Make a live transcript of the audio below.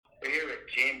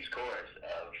James Corus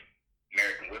of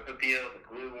American Whip Appeal, the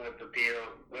Glue Whip Appeal,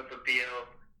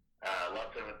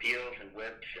 lots of appeals and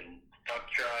whips and tuck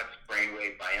trucks,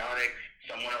 Brainwave Bionics,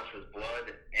 Someone Else's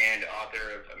Blood, and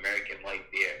author of American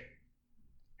Light Beer.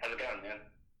 How's it going, man?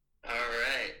 All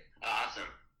right. Awesome.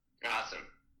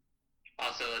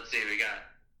 Also, let's see,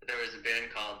 there was a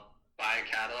band called Buy a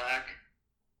Cadillac,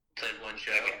 played one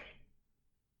show, Okay.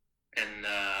 and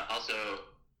also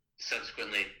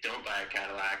subsequently Don't Buy a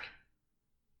Cadillac,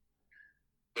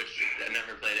 which I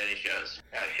never played any shows.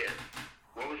 Oh, shit.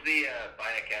 What was the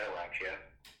Buy a Cadillac show?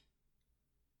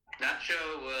 That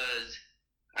show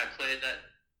I played that,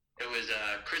 it was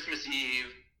Christmas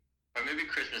Eve, or maybe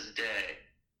Christmas Day,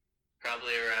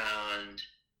 probably around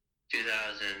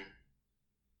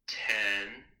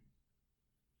 2010.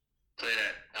 Played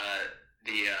at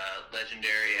the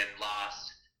legendary and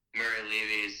lost Murray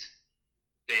Levy's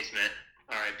basement,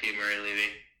 R.I.P. Murray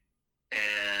Levy,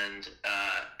 and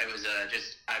it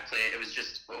was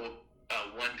just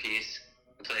one piece.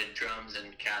 I played drums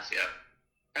and Casio,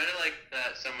 kind of like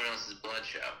that Someone Else's Blood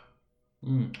show.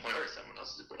 One of Someone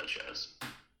Else's Blood shows.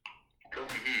 Cool.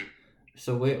 Mm-hmm.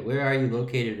 So where are you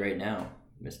located right now,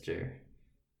 Mr.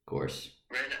 Gorse?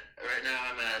 Right now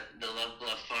I'm at the Love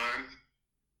Bluff Farm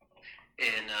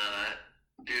in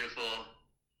beautiful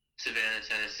Savannah,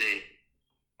 Tennessee.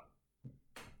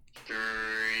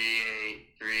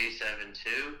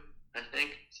 38372, I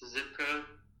think it's the zip code.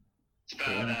 It's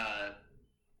about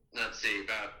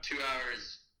about 2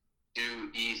 hours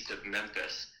due east of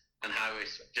Memphis on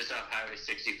just off Highway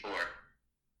 64.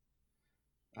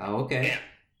 Oh, okay. Yeah.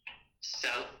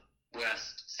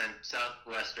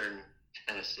 Southwestern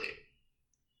Tennessee.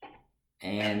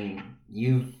 And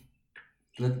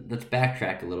let's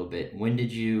backtrack a little bit. When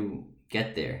did you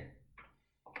get there?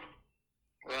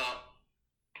 Well,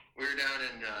 we were down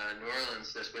in New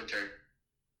Orleans this winter.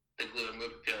 The Glue and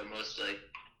Whip Appeal mostly.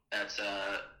 That's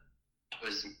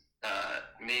was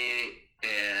me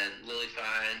and Lily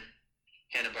Fine,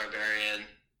 Hannah Barbarian,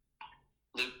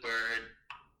 Luke Bird,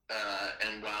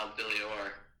 and Wild Billy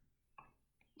Orr.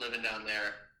 Living down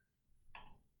there,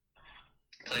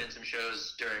 playing some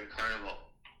shows during Carnival.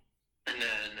 And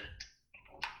then,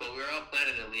 we were all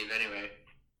planning to leave anyway,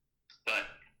 but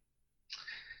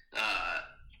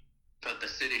the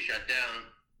city shut down,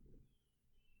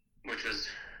 which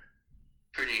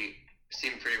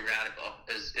seemed pretty radical.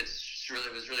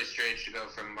 It was really strange to go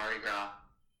from Mardi Gras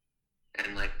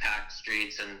and like packed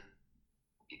streets and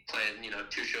playing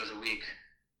 2 shows a week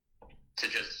to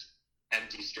just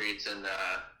empty streets and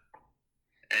a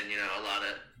lot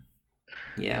of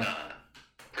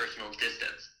personal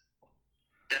distance.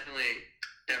 Definitely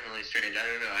strange. I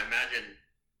don't know. I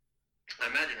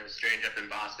imagine it was strange up in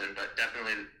Boston, but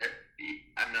definitely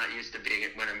I'm not used to being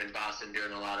when I'm in Boston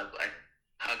doing a lot of like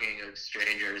hugging of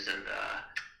strangers and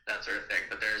that sort of thing.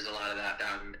 But there's a lot of that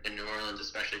down in New Orleans,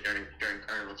 especially during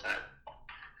Carnival time.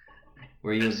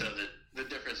 And so the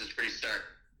difference is pretty stark.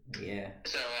 Yeah.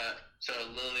 So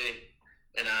Lily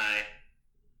and I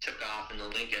took off in the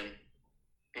Lincoln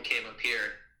and came up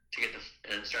here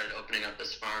and started opening up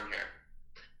this farm here.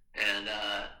 And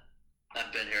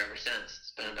I've been here ever since.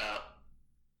 It's been about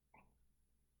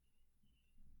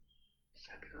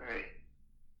February,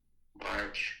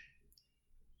 March,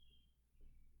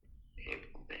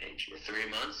 April, May, June, 3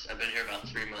 months. I've been here about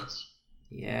 3 months.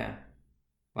 Yeah.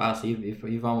 Wow, so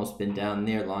you've almost been down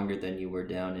there longer than you were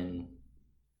down in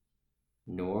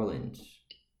New Orleans.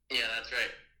 Yeah, that's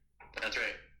right.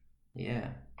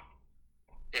 Yeah.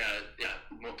 Yeah.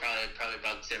 Well, probably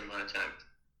about the same amount of time.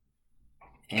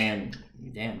 And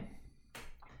damn.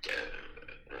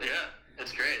 Yeah,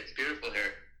 it's great. It's beautiful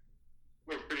here.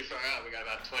 We're pretty far out. We got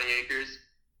about 20 acres,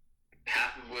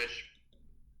 half of which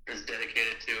is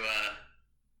dedicated to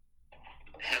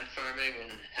hemp farming,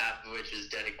 and half of which is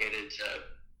dedicated to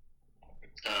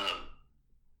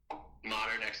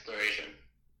modern exploration.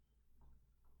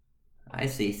 I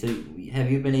see. So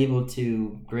have you been able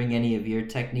to bring any of your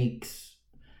techniques,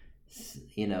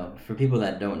 for people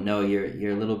that don't know,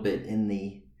 you're a little bit in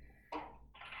the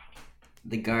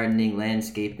gardening,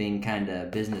 landscaping kind of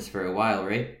business for a while,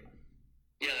 right?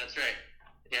 Yeah, that's right.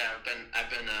 Yeah, I've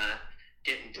been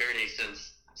getting dirty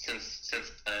since an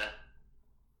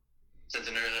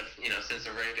early, since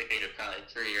a very age of probably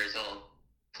 3 years old,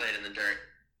 played in the dirt.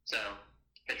 So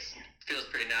it feels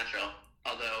pretty natural.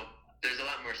 Although there's a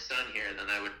lot more sun here than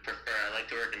I would prefer. I like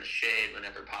to work in the shade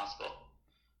whenever possible.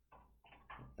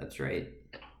 That's right.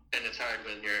 And it's hard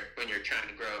when you're trying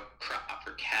to grow a crop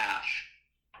for cash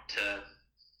to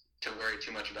worry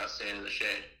too much about staying in the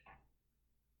shade.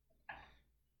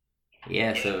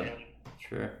 Yeah, so Man.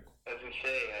 sure. As we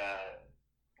say,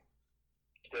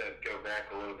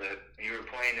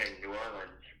 playing in New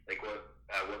Orleans? Like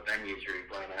what venues are you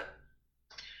playing at?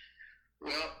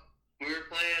 Well, we were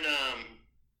playing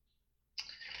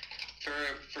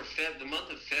for the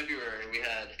month of February. We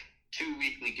had 2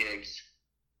 weekly gigs.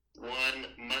 One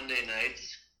Monday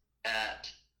nights at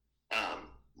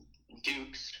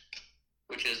Duke's,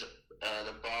 which is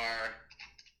the bar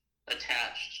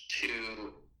attached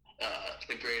to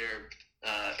the greater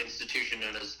institution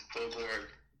known as Faubourg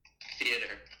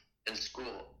Theater and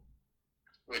School,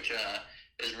 which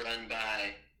is run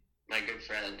by my good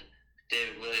friend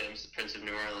David Williams, the Prince of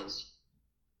New Orleans.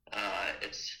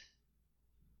 It's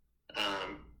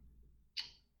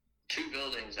 2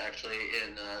 buildings actually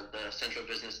in the Central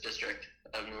Business District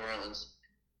of New Orleans,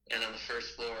 and on the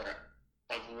first floor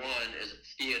of one is a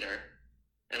theater,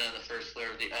 and on the first floor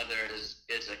of the other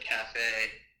is a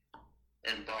cafe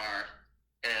and bar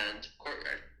and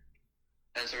courtyard.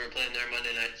 And so we're playing there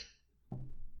Monday nights.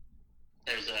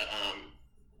 There's a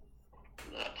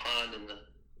pond in the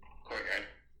courtyard.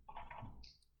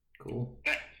 Cool.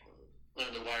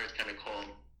 The water's kind of cold,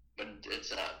 but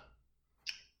it's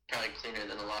probably cleaner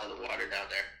than a lot of the water down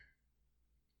there.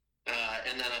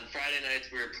 And then on Friday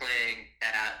nights we were playing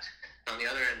on the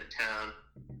other end of town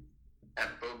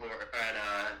at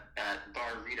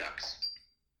Bar Redux.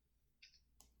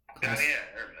 Oh yeah, I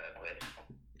heard that place.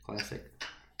 Classic.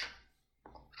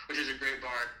 Which is a great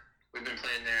bar. We've been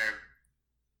playing there.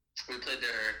 We played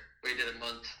there. We did a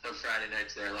month of Friday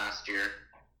nights there last year,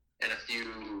 and a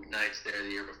few nights there the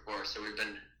year before. So we've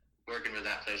been working with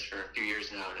that place for a few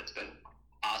years now, and it's been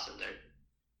awesome.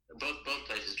 Both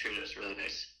places treated us really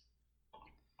nice.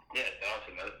 Yeah, it's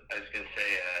awesome. I was gonna say,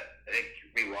 I think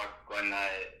Glenn and I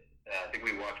think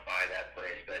we walked by that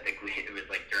place, but I think it was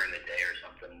like during the day or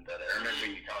something. But I remember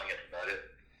you telling us about it.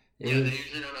 They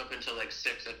usually don't open until like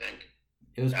 6, I think.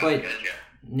 It was quite good, yeah.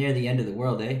 near the end of the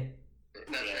world, eh?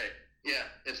 That's right. Yeah,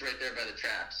 it's right there by the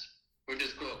tracks, which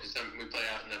is cool because we play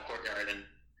out in the courtyard and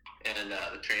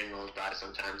the train rolls by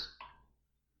sometimes.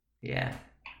 Yeah,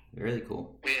 really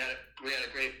cool. We had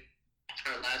a great.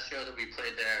 Our last show that we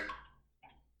played there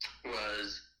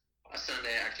was a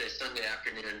Sunday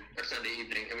afternoon or Sunday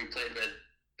evening, and we played with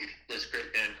this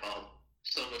great band called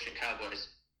Slow Motion Cowboys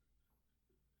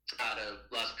out of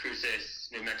Las Cruces,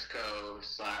 New Mexico /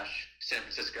 San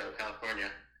Francisco, California.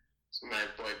 So my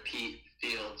boy Pete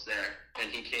Fields there,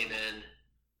 and he came in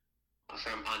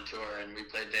from on tour, and we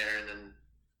played there, and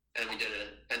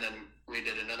then we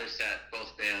did another set,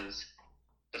 both bands,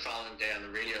 the following day on the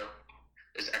radio.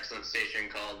 This excellent station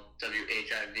called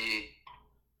WHIV.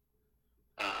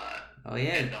 Oh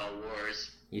yeah. End All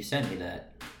Wars. You sent me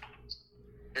that.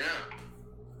 Yeah.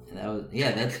 And that was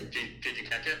That's. Did you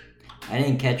catch it? I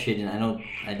didn't catch it, and I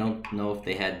don't know if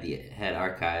they had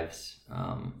archives.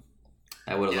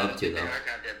 I would have loved to though. They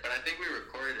archived it, but I think we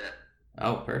recorded it.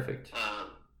 Oh, perfect.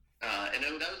 And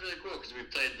that was really cool because we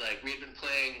had been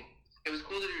playing. It was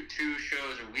cool to do 2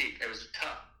 shows a week. It was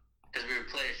tough because we would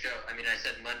play a show. I mean, I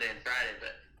said Monday and Friday,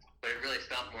 but it really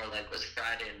felt more like it was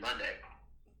Friday and Monday.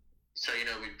 So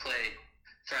we'd play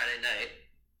Friday night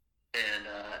and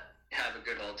have a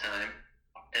good old time,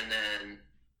 and then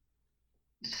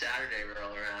Saturday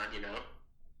roll around,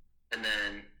 and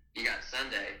then you got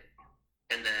Sunday,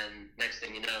 and then next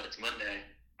thing you know, it's Monday,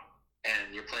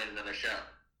 and you're playing another show.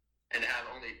 And to have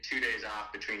only 2 days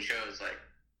off between shows,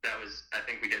 I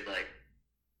think we did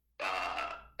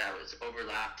that was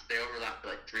overlapped. They overlapped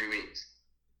for 3 weeks,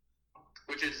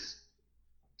 which is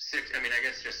 6. I mean, I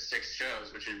guess just 6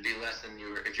 shows, which would be less than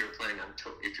if you were playing on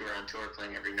tour, if you were on tour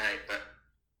playing every night. But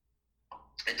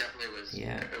it definitely was.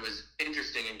 Yeah. It was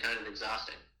interesting and kind of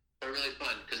exhausting, but really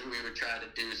fun because we would try to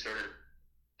do sort of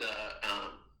the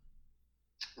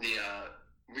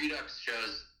Redux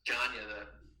shows. Janya,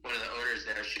 one of the owners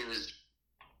there, she was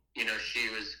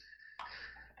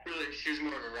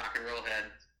more of a rock and roll head,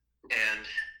 and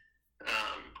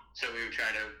so we would try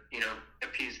to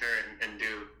appease her and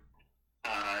do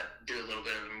a little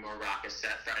bit of a more raucous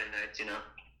set Friday nights, and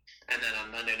then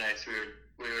on Monday nights we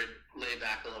would lay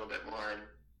back a little bit more and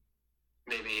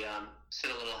maybe sit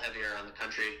a little heavier on the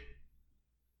country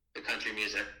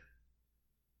music.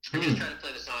 And just try to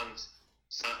play the songs,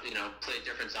 play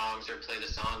different songs or play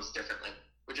the songs differently,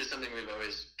 which is something we've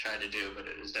always tried to do, but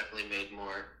it has definitely made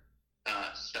more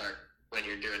start when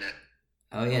you're doing it.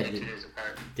 Oh yeah. 2 days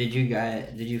apart. Did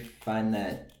you find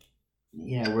that?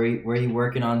 Yeah, were you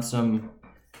working on some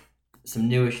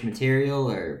newish material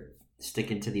or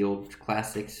sticking to the old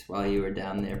classics while you were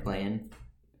down there playing?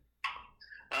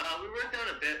 We worked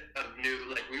on a bit of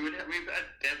new. We've had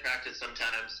band practice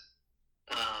sometimes.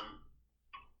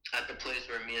 At the place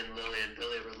where me and Lily and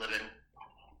Billy were living,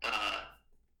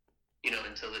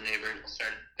 until the neighbor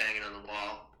started banging on the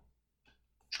wall.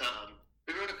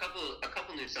 We wrote a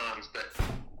couple new songs, but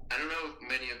I don't know if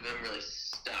many of them really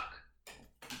stuck.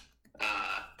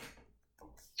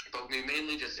 But we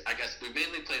mainly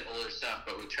played older stuff,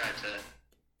 but we tried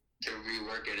to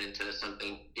rework it into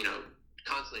something,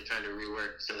 constantly trying to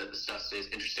rework so that the stuff stays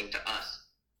interesting to us,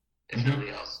 if nobody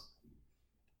else.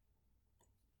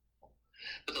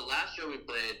 But the last show we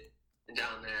played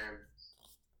down there,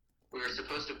 we were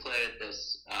supposed to play at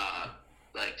this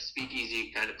like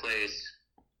speakeasy kind of place.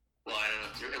 Well, I don't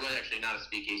know. It was actually not a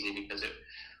speakeasy because it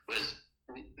was.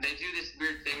 They do this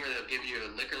weird thing where they'll give you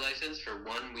a liquor license for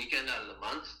one weekend out of the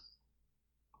month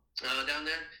down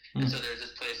there. And so there's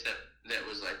this place that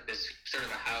was like this sort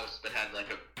of a house but had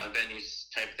like a venue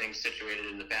type thing situated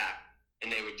in the back,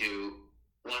 and they would do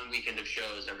one weekend of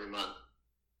shows every month.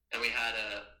 And we had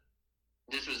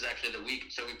this was actually the week,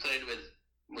 so we played with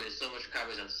So Much for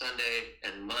Cowboys on Sunday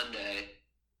and Monday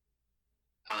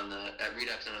at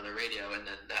Redux and on the radio, and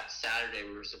then that Saturday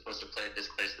we were supposed to play at this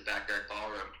place, the Backyard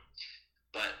Ballroom.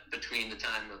 But between the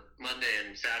time of Monday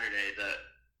and Saturday,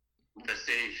 the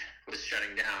stage was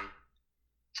shutting down.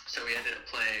 So we ended up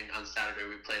playing on Saturday.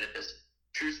 We played at this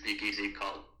true speakeasy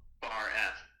called Bar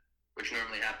F, which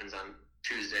normally happens on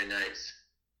Tuesday nights.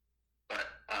 But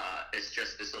it's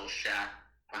just this little shack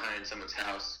behind someone's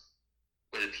house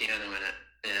with a piano in it.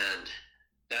 And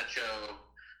that show,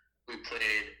 we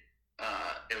played,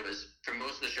 it was, for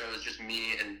most of the show, it was just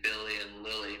me and Billy and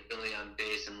Lily. Billy on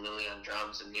bass and Lily on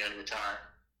drums and me on guitar.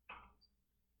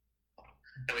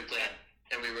 And we played,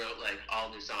 and we wrote like all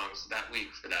new songs that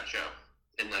week for that show.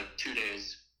 In like 2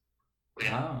 days, we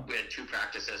had 2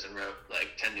 practices and wrote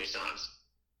like 10 new songs.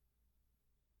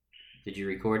 Did you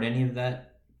record any of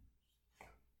that?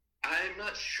 I'm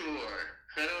not sure.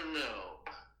 I don't know.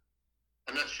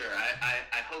 I'm not sure.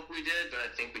 I hope we did, but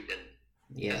I think we didn't.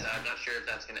 Yeah. Because I'm not sure if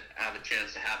that's going to have a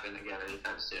chance to happen again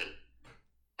anytime soon.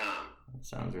 That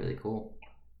sounds really cool.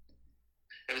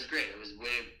 It was great. It was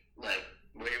way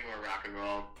more rock and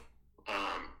roll.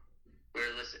 We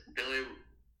were listening.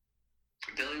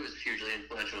 Billy was hugely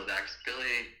influential with that. 'Cause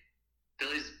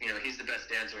Billy's he's the best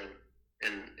dancer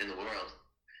in the world,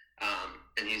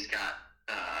 and he's got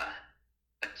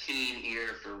a keen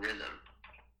ear for rhythm,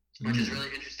 which is really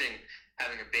interesting.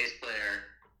 Having a bass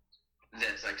player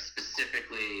that's like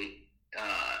specifically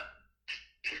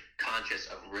conscious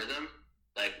of rhythm,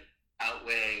 like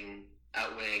outweighing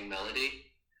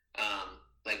melody,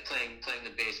 like playing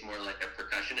the bass more like a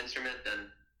percussion instrument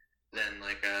than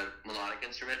like a melodic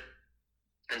instrument.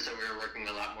 And so we were working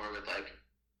a lot more with like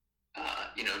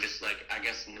just like I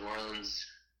guess New Orleans,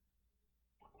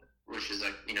 which is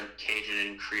like Cajun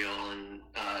and Creole and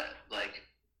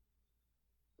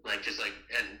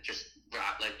just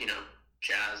rock, like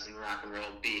jazz and rock and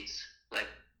roll beats, like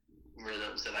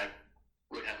rhythms that I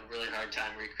would have a really hard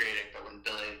time recreating, but when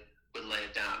Billy would lay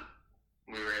it down,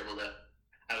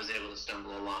 I was able to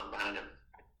stumble along behind him.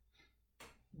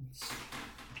 So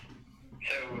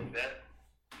was that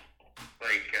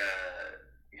like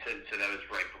you said? So that was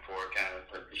right before kind of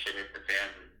like the shit hit the fan.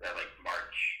 Was that like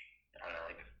March? I don't know,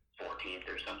 like 14th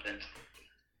or something.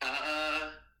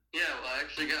 Yeah. Well, I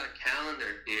actually got a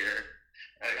calendar here.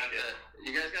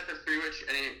 You guys got the Free Witch?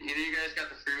 Either you guys got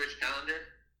the Free Witch calendar?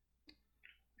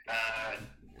 No,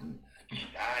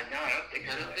 I don't think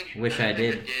so. Wish I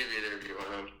did. I gave either of you one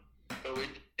of them. But we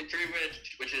did Free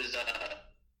Witch, which is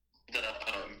the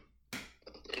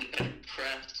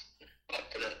press.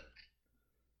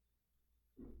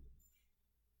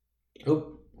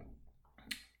 Oh,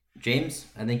 James,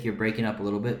 I think you're breaking up a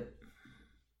little bit.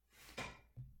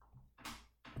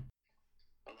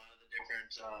 A lot of the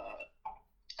different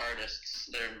artists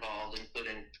that are involved,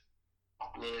 including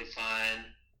Lily Fine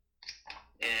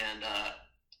and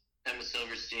Emma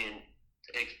Silverstein,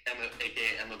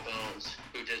 aka Emma Bones,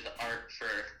 who did the art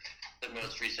for the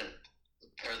most recent,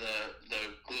 or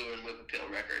the Glue and Whip Appeal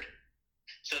record.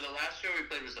 So the last show we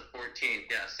played was the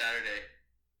 14th, Saturday.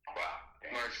 Wow.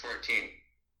 March 14th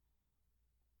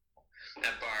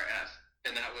at Bar F,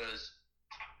 and that was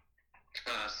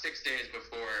 6 days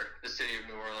before the city of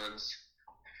New Orleans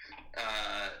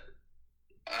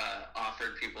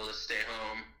offered people to stay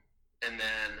home, and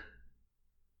then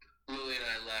Lily and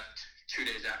I left 2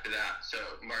 days after that, so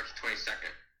March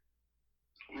 22nd.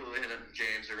 Lily and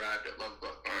James arrived at Love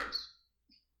Bluff Farms.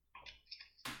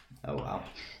 Oh, wow.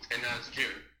 And now it's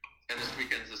June, and this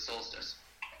weekend's the solstice.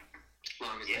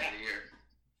 Longest day of the year.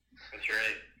 That's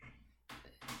right.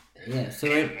 Yeah,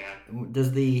 so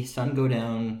does the sun go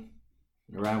down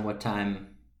around what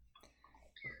time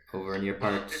over in your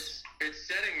parts? It's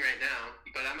setting right now,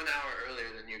 but I'm an hour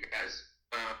earlier than you guys.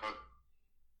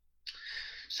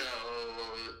 So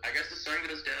I guess the sun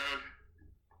goes down.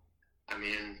 I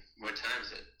mean, what time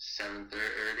is it? 7:30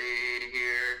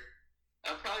 here.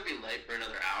 I'll probably be late for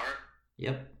another hour.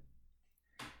 Yep.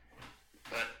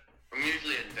 But I'm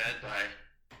usually in bed by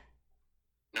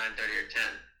 9:30 or 10.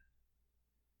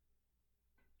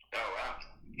 Oh wow!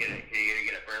 You gotta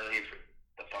get up early for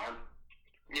the farm.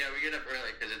 Yeah, we get up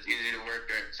early because it's easy to work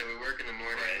during. So we work in the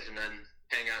mornings and then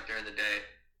hang out during the day,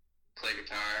 play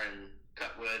guitar and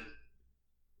cut wood.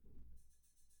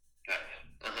 Nice.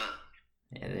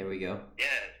 Yeah, there we go.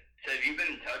 Yeah. So have you been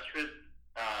in touch with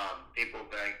people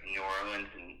back in New Orleans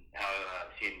and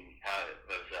seeing how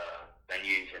those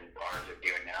venues and bars are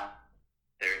doing now?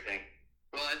 Everything.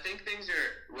 Well, I think things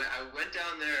are. When I went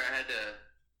down there, I had to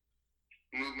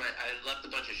move I left a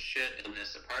bunch of shit in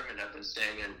this apartment I've been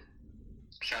staying in.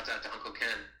 Shouts out to Uncle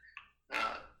Ken,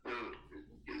 who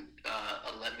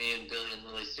let me and Billy and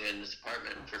Lily stay in this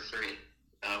apartment for free,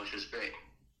 which was great.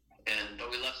 But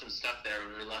we left some stuff there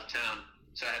when we left town,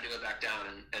 so I had to go back down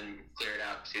and clear it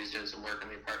out because he was doing some work in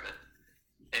the apartment.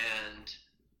 And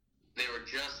they were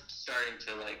just starting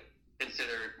to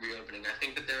consider reopening. I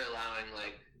think that they're allowing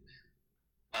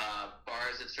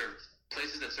bars that serve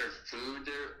places that serve food.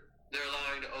 They're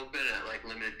allowing to open at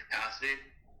limited capacity.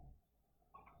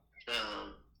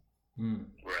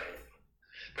 Right.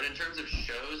 But in terms of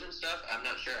shows and stuff, I'm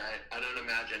not sure. I don't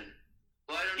imagine.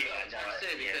 Well, I don't know. It's hard to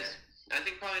say because I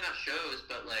think probably not shows,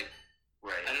 but right.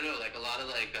 I don't know, a lot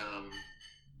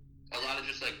of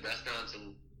just restaurants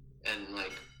and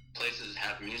places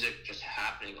have music just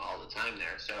happening all the time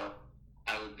there. So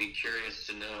I would be curious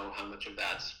to know how much of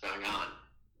that's going on.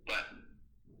 But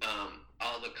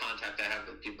all the contact I have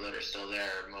with people that are still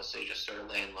there are mostly just sort of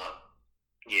laying low.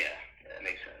 Yeah, that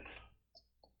makes sense.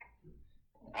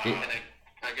 And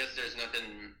I guess there's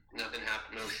nothing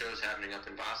happen. No shows happening up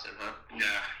in Boston, huh?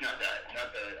 No, not that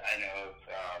I know of.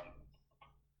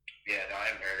 Yeah, no,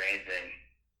 I haven't heard anything.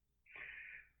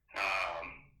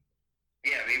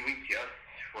 Yeah, I mean, we just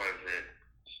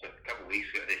a couple weeks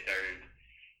ago they started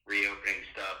reopening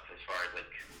stuff as far as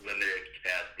limited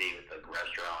capacity with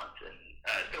restaurants and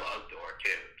still outdoor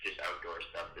too, just outdoor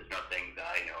stuff. There's nothing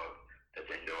that I know of that's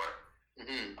indoor.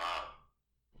 Mm-hmm.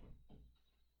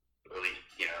 At least,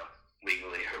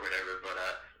 legally or whatever, but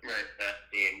right.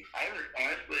 I haven't,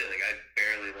 honestly, I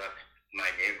barely left my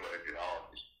neighborhood at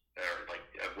all.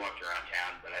 I've walked around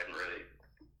town, but I haven't really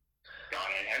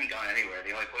gone anywhere.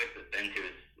 The only place I've been to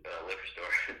is a liquor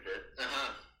store. That's it.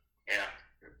 Yeah.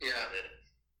 Yeah. That's it.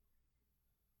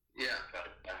 Yeah. But,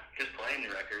 just playing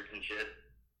the records and shit.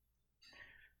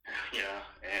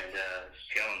 And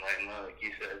chilling, lighting low, like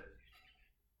you said.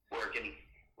 Working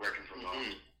from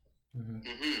home.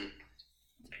 Mm-hmm.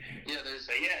 Yeah,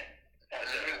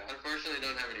 unfortunately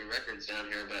don't have any records down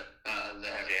here, but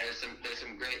there's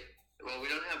some great. Well, we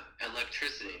don't have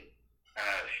electricity.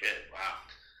 Shit! Wow.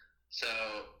 So,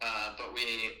 but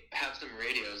we have some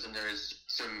radios, and there's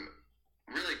some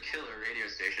really killer radio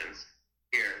stations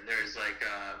here. There's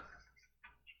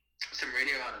some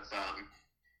radio out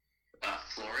of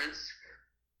Florence,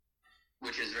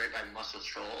 which is right by Muscle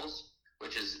Shoals,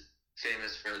 which is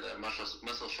famous for the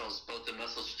Muscle Shoals, both the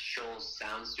Muscle Shoals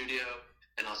Sound Studio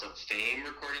and also Fame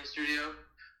Recording Studio,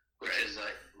 which is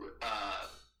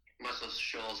Muscle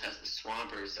Shoals has the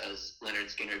Swampers, as Leonard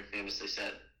Skinner famously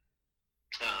said.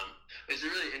 It's a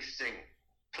really interesting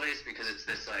place because it's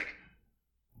this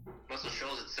Muscle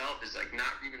Shoals itself is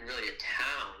not even really a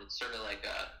town. It's sort of like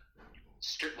a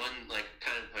strip, one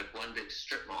big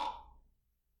strip mall.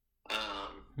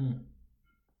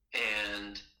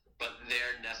 But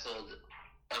they're nestled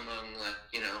among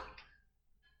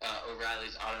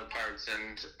O'Reilly's Auto Parts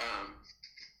and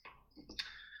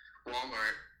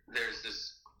Walmart. There's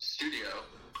this studio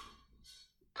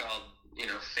called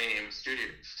Fame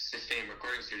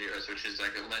Recording Studios, which is a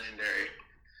legendary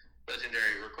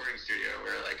recording studio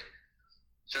where I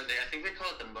think they call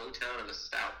it the Motown of the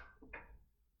South.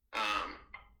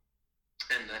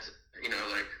 And that's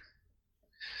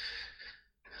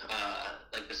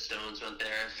the Stones went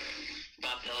there.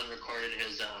 Bob Dylan recorded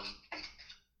his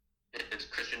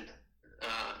Christian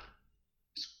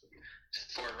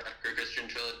 4-record Christian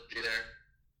trilogy there.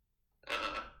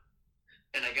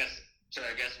 And I guess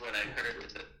what I heard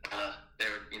was that they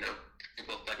were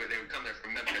people they would come there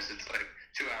from Memphis. It's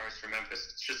 2 hours from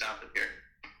Memphis. It's just south of here,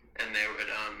 and they would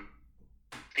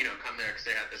come there because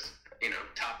they had this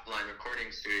top line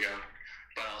recording studio,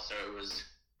 but also it was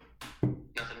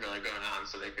nothing really going on,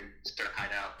 so they could sort of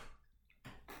hide out.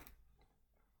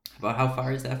 About how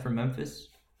far is that from Memphis?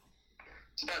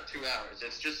 It's about 2 hours.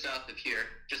 It's just south of here,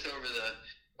 just over the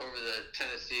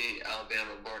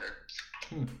Tennessee-Alabama border.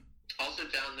 Also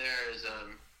down there is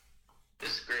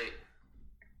is great.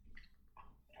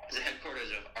 It's the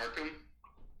headquarters of Arkham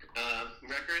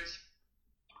Records,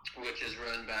 which is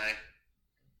run by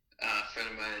a friend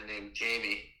of mine named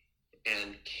Jamie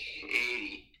and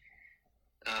Katie,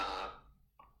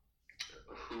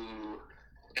 who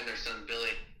and their son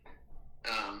Billy,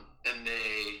 and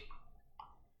they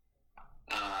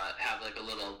have like a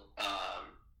little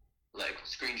like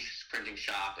screen printing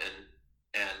shop,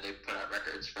 and they put out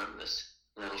records from this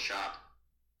little shop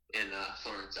in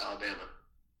Florence, Alabama.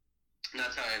 And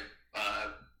that's how I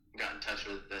got in touch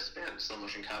with this band, Slow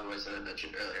Motion Cowboys, that I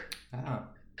mentioned earlier. Oh,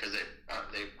 Because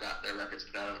they've got their records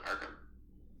put out on Arkham.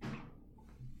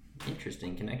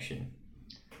 interesting connection.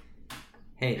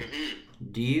 Hey,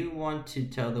 Mm-hmm. do you want to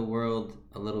tell the world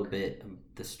a little bit of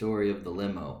the story of the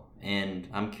limo? And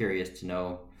I'm curious to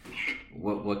know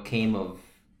what came of,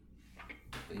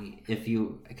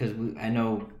 because I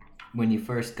know when you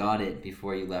first got it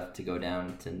before you left to go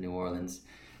down to New Orleans,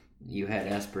 you had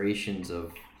aspirations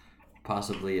of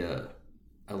possibly a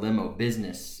limo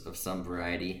business of some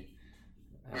variety.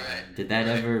 Right. Did that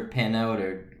ever pan out,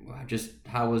 or just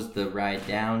how was the ride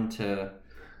down to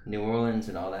New Orleans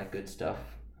and all that good stuff?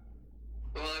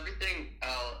 Well, everything.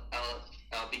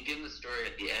 I'll begin the story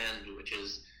at the end, which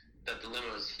is that the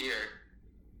limo is here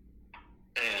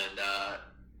and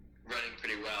running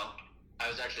pretty well. I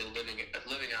was actually living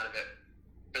out of it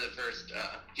for the first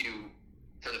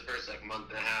like month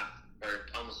and a half, or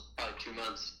almost probably 2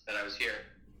 months that I was here.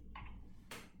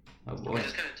 Oh boy. Which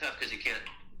is kind of tough because you can't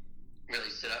really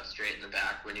sit up straight in the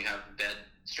back when you have the bed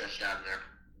stretched out in there.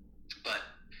 But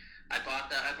I bought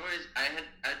that. I had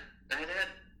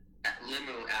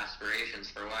limo aspirations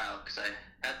for a while, because I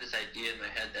had this idea in my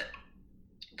head that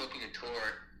booking a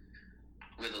tour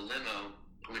with a limo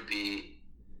would be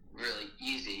really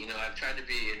easy. You know, I've tried to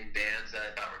be in bands that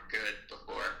I thought were good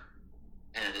before,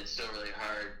 and it's still really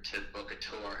hard to book a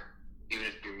tour, even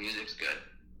if your music's good.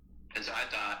 And so I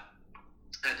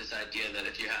had this idea that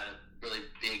if you had a really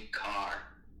big car,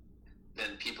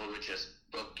 then people would just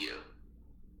book you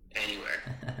anywhere.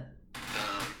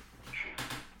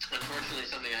 Unfortunately,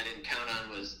 something I didn't count on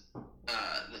was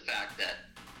the fact that,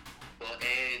 well,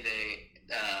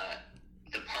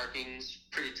 the parking's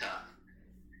pretty tough,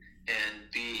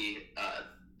 and B,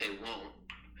 they won't.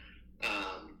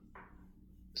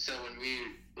 So when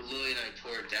Lily and I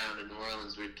toured down to New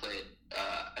Orleans, we played,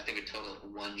 I think, a total of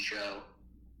one show,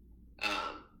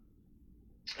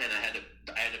 and I had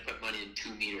to put money in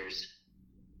 2 meters.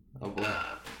 Oh boy.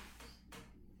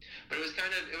 But it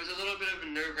was a little bit of a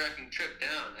nerve-wracking trip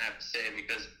down, I have to say,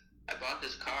 because I bought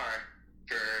this car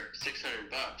for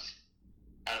 $600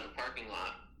 out of a parking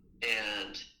lot,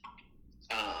 and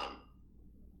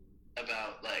I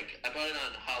bought it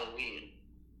on Halloween,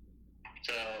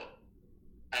 so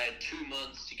I had 2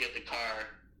 months to get the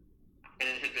car, and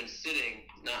it had been sitting,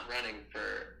 not running,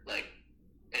 for like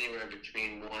anywhere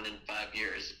between 1 and 5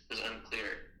 years. It was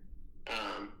unclear,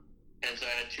 and so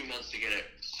I had 2 months to get it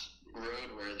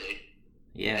roadworthy.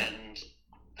 Yeah. And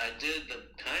I did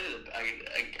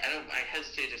I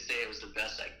hesitate to say it was the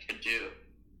best I could do.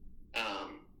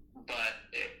 But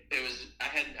it was, I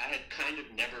had kind of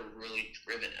never really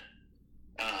driven it.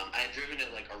 I had driven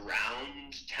it like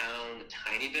around town a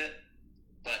tiny bit,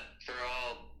 but for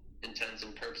all intents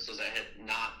and purposes, I had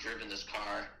not driven this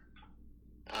car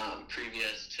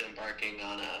previous to embarking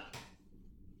on a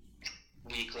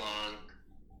week-long,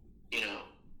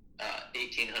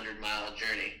 1,800-mile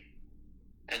journey.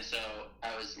 And so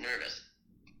I was nervous.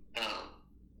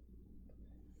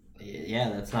 Yeah,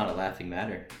 that's not a laughing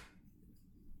matter.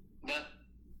 But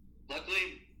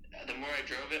luckily, the more I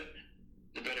drove it,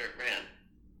 the better it ran.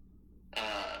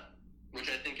 Which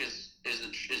I think is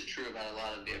true about a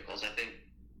lot of vehicles. I think,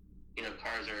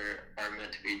 cars are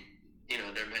meant to be,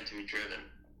 they're meant to be driven.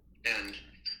 And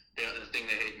the thing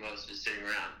they hate most is sitting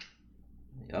around.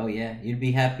 Oh yeah, you'd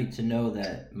be happy to know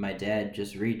that my dad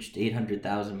just reached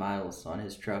 800,000 miles on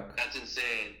his truck. That's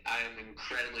insane. I am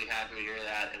incredibly happy to hear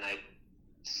that, and I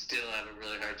still have a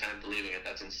really hard time believing it.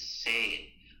 That's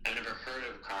insane. I've never heard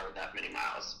of a car with that many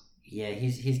miles. Yeah,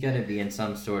 he's got to be in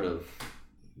some sort of.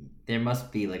 There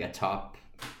must be like a top.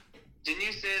 Didn't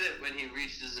you say that when he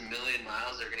reaches 1 million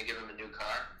miles, they're going to give him a new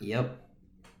car? Yep.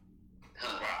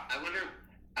 Huh. Wow.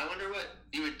 I wonder what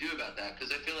you would do about that,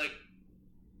 because I feel like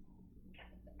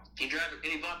he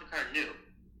bought the car new.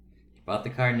 He bought the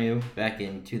car new back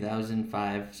in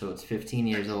 2005, so it's 15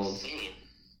 years old. Insane.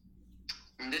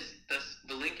 And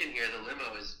the Lincoln here, the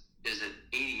limo is at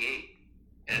 88,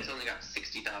 and it's only got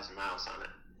 60,000 miles on it.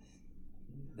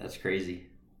 That's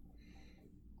crazy.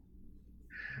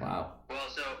 Wow. Well,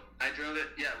 so I drove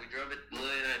it. Yeah, we drove it.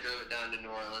 Lily and I drove it down to New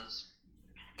Orleans,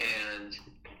 and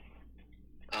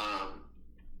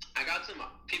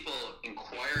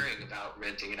out,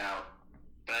 renting it out.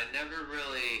 But I never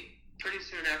really. Pretty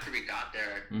soon after we got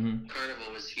there, Mm-hmm.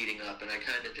 Carnival was heating up, and I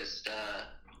kind of just. I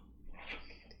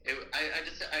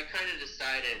kind of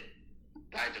decided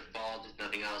by default, if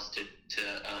nothing else, to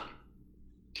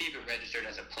keep it registered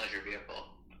as a pleasure vehicle,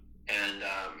 and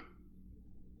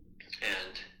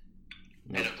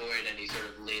avoid any sort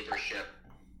of laborship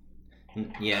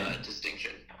Yeah.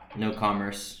 distinction. No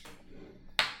commerce.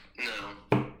 No.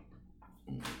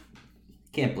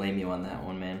 Can't blame you on that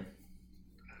one, man.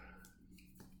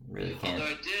 Really can't.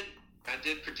 Although I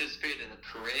did participate in a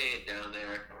parade down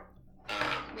there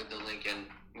with the Lincoln.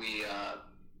 We,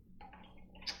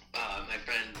 my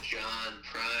friend John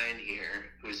Prine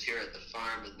here, who's here at the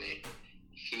farm with me,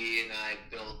 he and I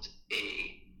built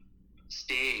a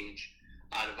stage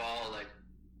out of all like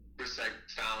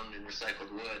found and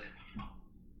recycled wood,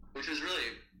 which was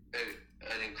really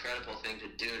an incredible thing to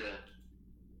do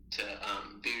to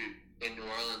be in New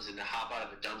Orleans and to hop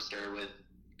out of a dumpster with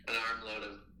an armload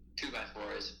of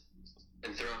 2x4s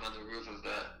and throw them on the roof of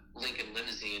the Lincoln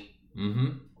limousine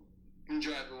Mm-hmm. and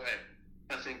drive away.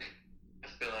 I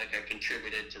feel like I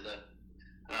contributed to the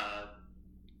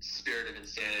spirit of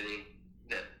insanity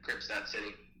that grips that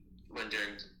city when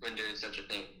doing such a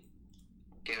thing.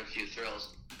 Gave a few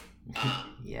thrills.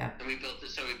 Yeah. And we built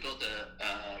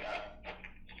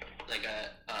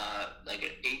like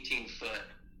an 18-foot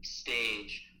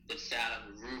stage that sat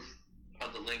on the roof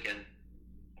of the Lincoln,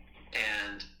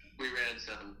 and we ran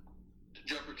some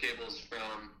jumper cables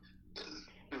from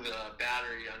the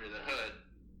battery under the hood.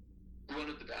 One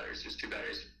of the batteries, there's two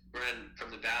batteries, ran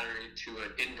from the battery to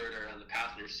an inverter on the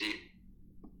passenger seat,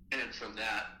 and from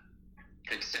that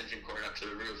extension cord up to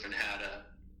the roof, and had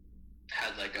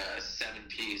like a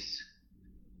 7-piece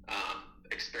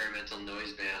experimental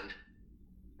noise band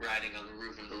riding on the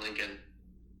roof of the Lincoln,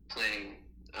 playing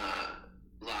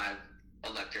live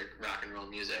electric rock and roll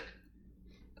music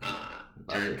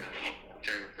during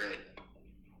a parade.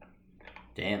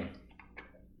 Damn.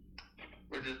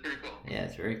 Which is pretty cool. Yeah,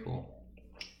 it's very cool.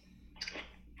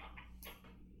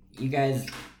 You guys,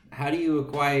 how do you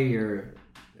acquire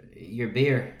your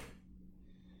beer?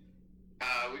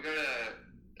 We go to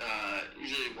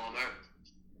usually Walmart.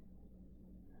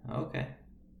 Okay.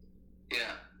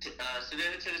 Yeah.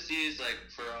 Savannah, Tennessee is like,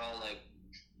 for all like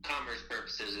commerce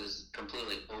purposes, is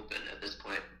completely open at this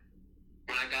point.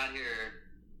 When I got here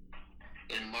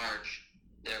in March,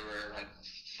 there were like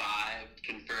 5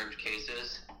 confirmed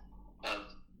cases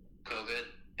of COVID,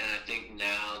 and I think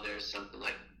now there's something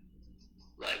like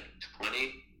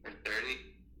 20 or 30.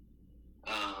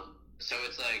 So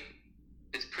it's like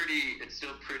it's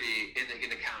still pretty in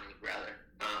the county rather,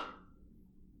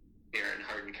 here in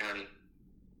Hardin County.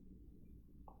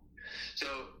 So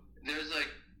there's like,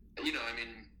 I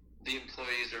mean, the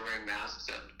employees are wearing masks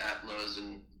at Lowe's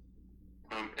and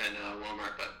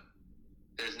Walmart, but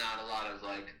there's not a lot of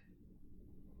like,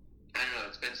 I don't know,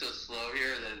 it's been so slow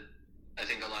here that I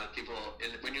think a lot of people,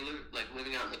 when you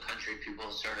living out in the country,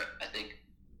 people sort of, I think,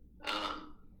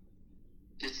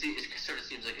 it sort of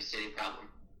seems like a city problem.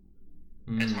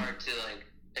 Mm. It's hard to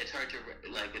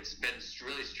it's been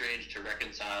really strange to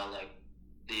reconcile like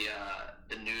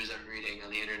the news I'm reading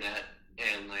on the internet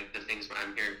and like the things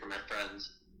I'm hearing from my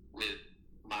friends with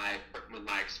my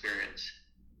experience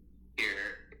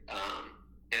here,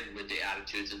 and with the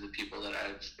attitudes of the people that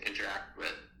I've interacted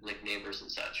with, like neighbors and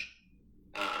such,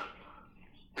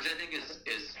 which I think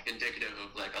is indicative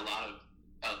of like a lot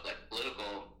of like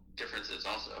political differences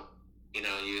also.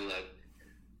 You like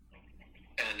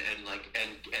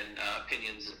and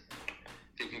opinions,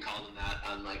 if you can call them that,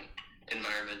 on like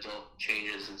environmental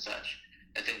changes and such.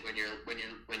 I think when you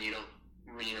don't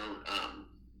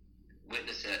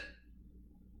witness it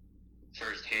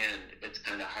firsthand, it's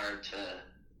kind of hard to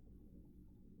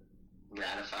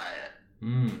ratify it.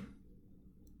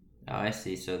 Oh, I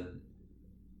see. So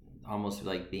almost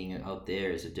like being out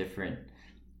there is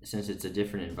since it's a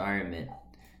different environment,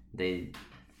 a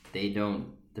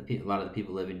lot of the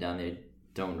people living down there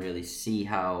don't really see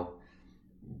how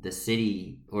the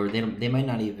city, or they might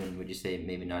not even, would you say,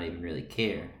 maybe not even really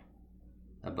care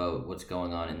about what's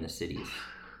going on in the cities.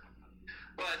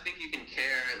 Well, I think you can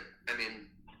care. I mean,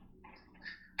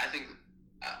 I think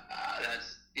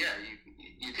that's, yeah,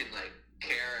 you can like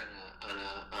care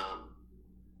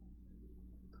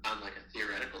on like a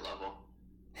theoretical level.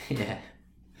 Yeah.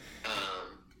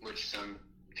 Which some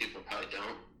people probably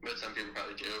don't, but some people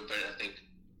probably do. But I think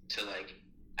to like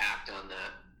act on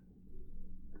that,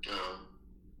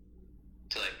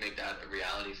 to like make that a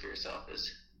reality for yourself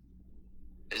is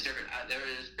different. There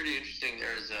is pretty interesting.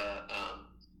 There's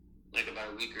like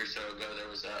about a week or so ago, there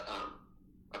was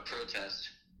a protest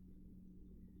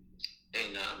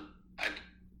in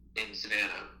in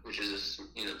Savannah, which is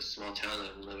the small town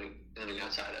that I'm living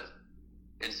outside of,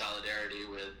 in solidarity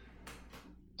with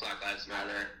Black Lives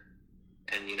Matter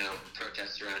and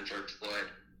protests around George Floyd.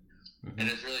 Mm-hmm. And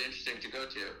it's really interesting to go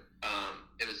to.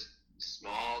 It was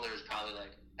small. There was probably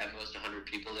like at most 100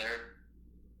 people there.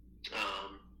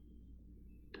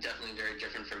 Definitely very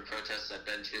different from protests I've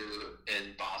been to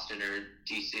in Boston or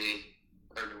DC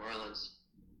or New Orleans.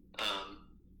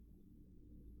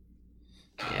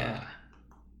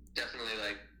 Definitely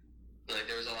like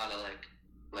there was a lot of like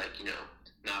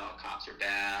not all cops are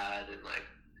bad and like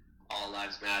all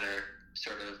lives matter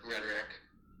sort of rhetoric,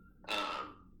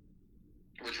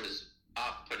 which was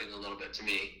off-putting a little bit to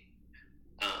me.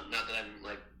 Not that I'm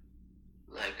like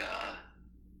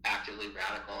actively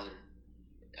radical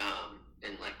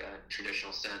in like a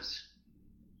traditional sense,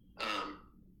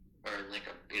 or in like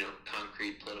a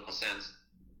concrete political sense,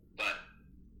 but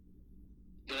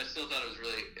I still thought it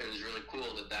was really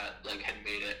cool that like had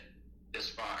made it this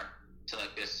far to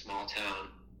like this small town,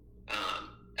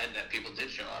 and that people did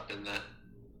show up, and that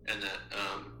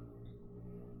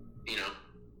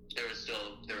there were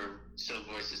still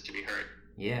voices to be heard.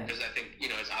 Yeah. Because I think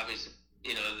it's obvious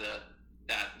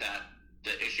that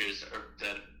the issues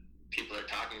that people are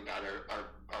talking about are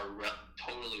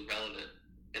totally relevant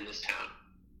in this town.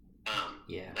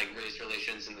 Like race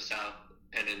relations in the South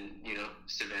and in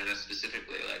Savannah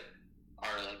specifically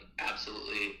are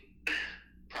absolutely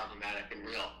problematic and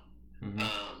real.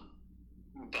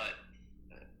 Mm-hmm. But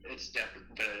I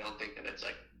don't think that it's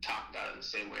talked about in the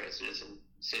same way as it is in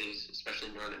cities,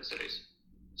 especially northern cities.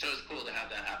 So it's cool to have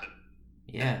that happen.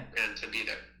 Yeah. And to be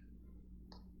there.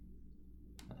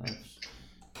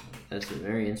 That's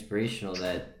very inspirational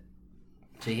to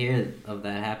hear of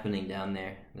that happening down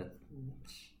there. That,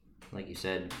 like you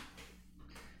said,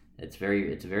 it's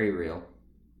very real.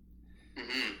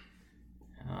 Mm-hmm.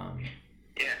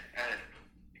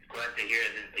 Glad to hear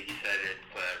that, like you said,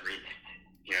 it's reached,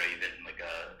 even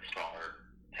smaller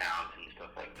towns and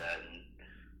stuff like that, and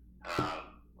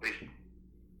at least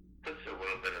puts a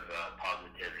little bit of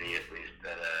positivity, at least,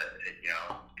 that it,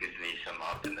 gives me some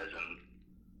optimism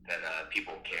that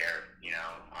people care,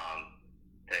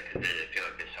 because I feel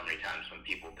like there's so many times when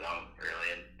people don't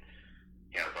really,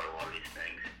 about a lot of these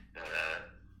things that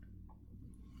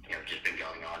just been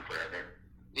going on forever.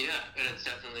 Yeah, and it's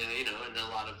definitely, in a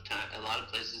lot of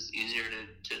places easier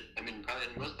to I mean, probably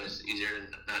in most places easier to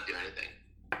not do anything.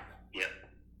 Yep.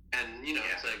 And,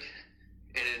 it's like,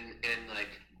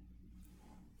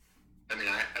 I mean,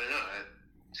 I don't know, I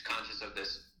was conscious of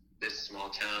this small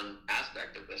town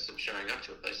aspect of this, of showing up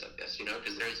to a place like this,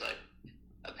 because there's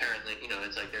apparently,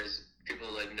 it's there's people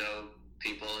know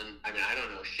people, and I mean, I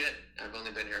don't know shit. I've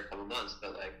only been here a couple months,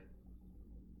 but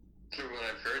through what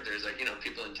I've heard, there's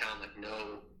people in town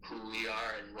know who we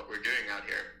are and what we're doing out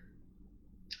here,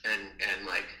 and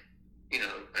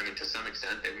I mean, to some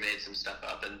extent they've made some stuff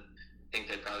up and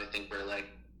they probably think we're a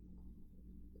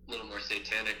little more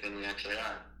satanic than we actually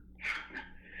are.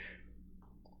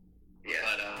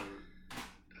 Yeah.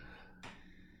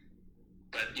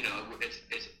 But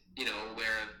it's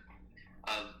aware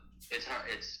of it's hard.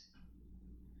 It's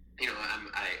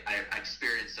I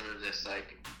experienced some of this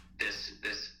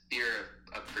this fear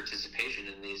of participation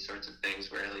in these sorts of things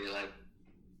where you're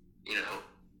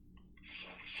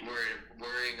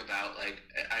worrying about I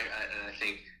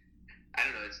think I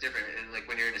don't know, it's different, and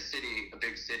when you're in a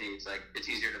big city, it's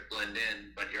easier to blend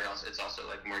in, but it's also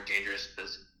more dangerous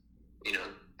because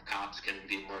cops can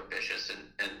be more vicious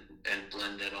and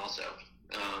blend in also.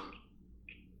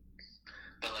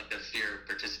 But the fear of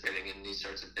participating in these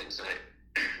sorts of things, and I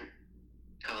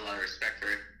have a lot of respect for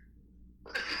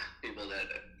people that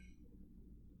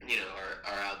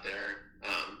are out there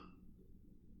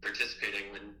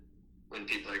participating when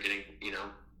people are getting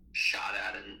shot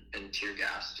at and tear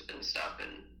gassed and stuff,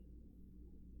 and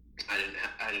I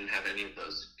didn't have any of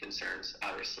those concerns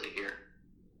obviously here.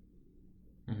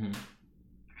 Mm-hmm.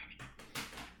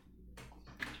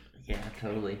 Yeah,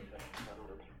 totally.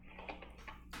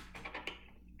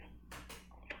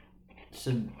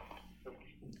 So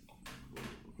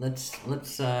let's You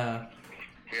guys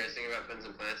think about Pins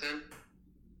and Plants in?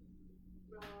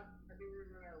 No, I think we're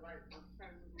gonna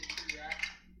kind of move to react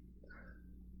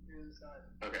inside.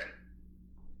 Okay.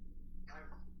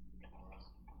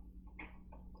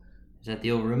 is that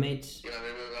the old roommates? You want me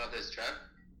to move out this truck?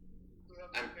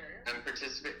 I'm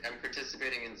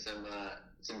participating in some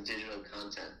digital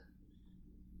content.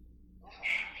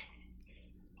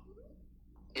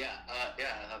 Yeah,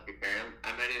 I'll help you, Barry.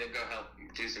 I'm ready to go help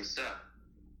do some stuff.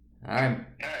 All right.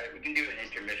 We can do an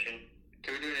intermission.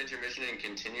 Can we do an intermission and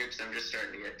continue? Because I'm just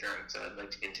starting to get drunk, so I'd like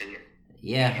to continue.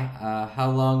 Yeah.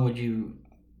 How long would you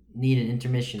need an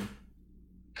intermission?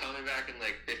 Call me back in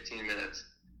like 15 minutes.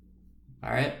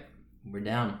 All right. We're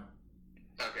down.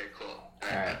 Okay, cool. All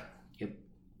right. Yep.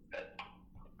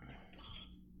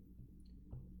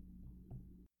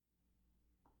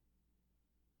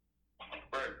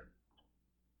 Word.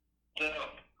 So,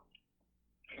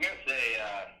 I'm going to say,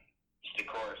 just of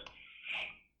course,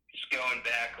 just going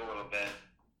back a little bit,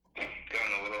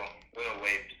 going a little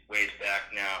ways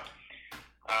back now.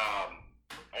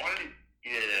 I wanted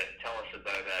you to tell us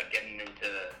about getting into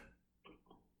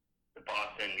the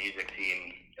Boston music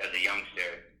scene as a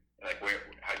youngster. Like,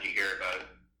 how'd you hear about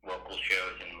local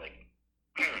shows and, like,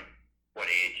 what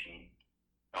age and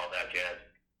all that jazz?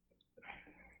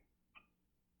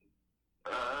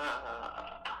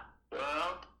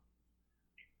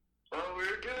 Well, we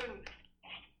were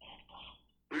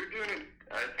doing,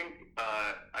 I think,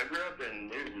 I grew up in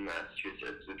Newton,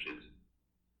 Massachusetts, which is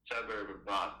a suburb of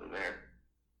Boston there.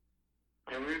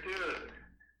 And we were doing a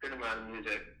good amount of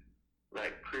music,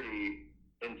 like, pretty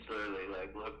insularly,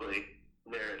 like, locally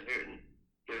there in Newton,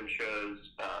 doing shows,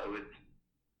 with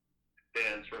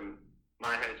bands from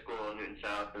my high school, Newton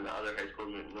South, and the other high school,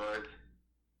 Newton North,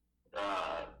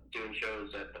 doing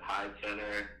shows at the Hyde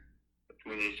Center, the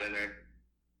Community Center,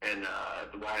 and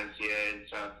the YMCA and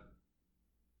stuff.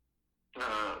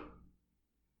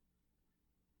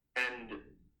 And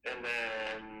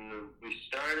then we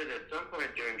started at some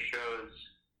point doing shows,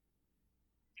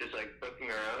 just like booking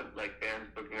our own, like bands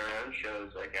booking our own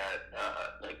shows, like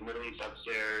at like Middle East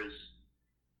Upstairs,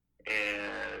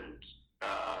 and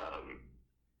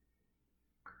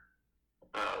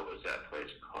what was that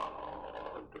place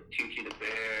called? The Tucci the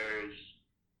Bears,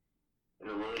 and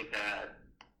the Lily Pad.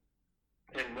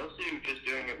 And mostly just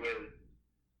doing it with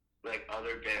like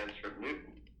other bands from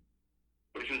Newton,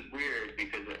 which was weird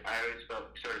because I always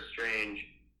felt sort of strange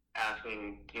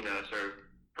asking, sort of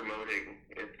promoting,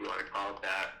 if you want to call it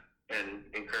that, and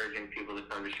encouraging people to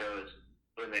come to shows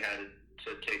when they had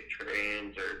to take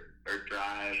trains or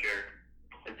drive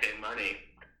and pay money.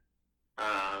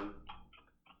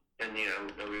 And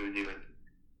nobody would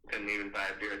couldn't even buy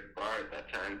a beer at the bar at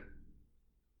that time.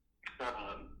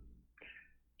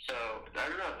 So I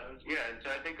don't know. And so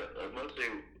I think mostly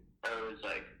I was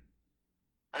like,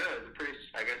 I don't know. It was a pretty,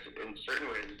 I guess in certain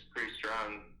ways, it's a pretty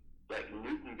strong, like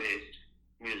Newton-based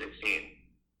music scene.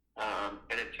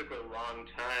 And it took a long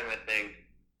time, I think,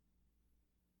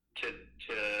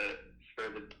 for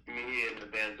me and the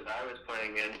bands that I was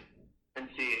playing in and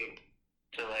seeing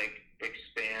to like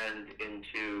expand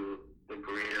into the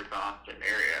greater Boston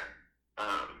area.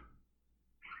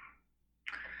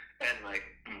 And like,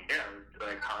 yeah, it was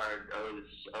like hard. I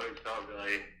always felt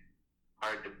really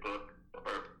hard to book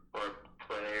or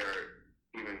play or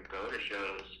even go to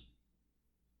shows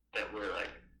that were like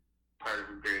part of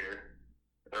a greater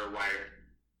or wider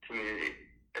community.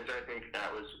 And so I think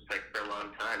that was like for a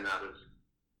long time that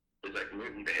was like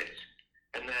Newton based.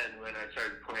 And then when I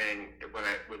started playing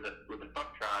with the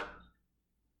Fuck Trots,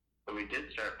 when we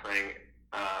did start playing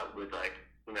with like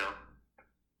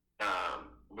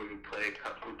we played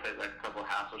like a couple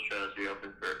Hassle shows. We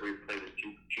played with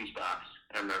Juice Box.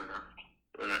 I remember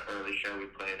in an early show we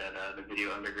played at the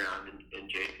Video Underground in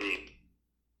JP.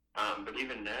 But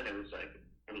even then it was like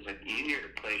easier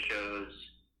to play shows.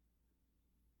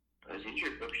 It was easier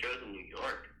to book shows in New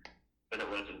York than it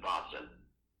was in Boston.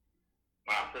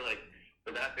 Wow. I feel like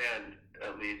for that band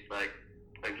at least, like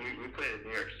we played in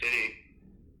New York City,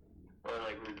 or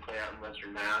like we'd play out in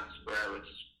Western Mass where I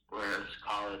was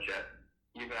college at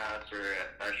UMass or at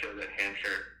our shows at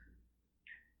Hampshire.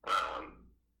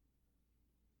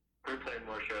 We played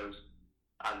more shows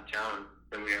out of town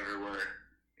than we ever were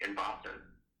in Boston.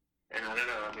 And I don't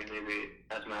know, I mean, maybe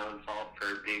that's my own fault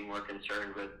for being more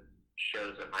concerned with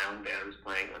shows that my own band was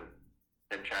playing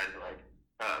than trying to like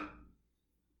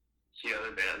see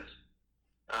other bands.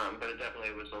 But it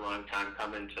definitely was a long time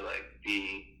coming to like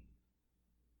be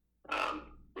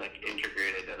like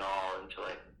integrated at all into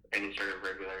like any sort of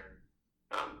regular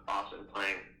Boston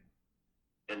playing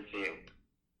and seeing.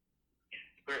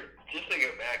 Just to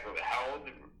go back, how old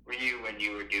were you when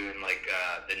you were doing like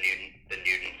the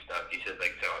Newton stuff? You said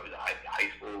like, so it was high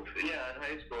school. Yeah, in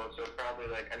high school. So probably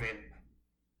like I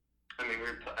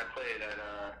played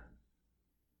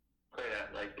at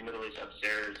like the Middle East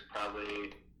Upstairs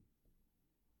probably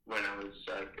when I was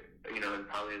like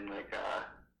probably in like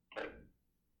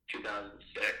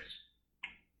 2006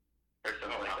 or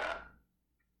something like that.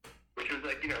 Which was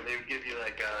like they would give you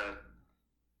like a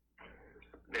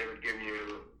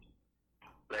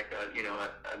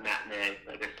matinee,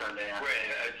 like a Sunday afternoon.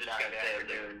 Right, I was just gonna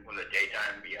say, when the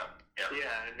daytime be up.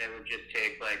 Yeah, and they would just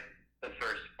take like the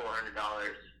first $400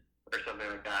 or something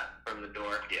like that from the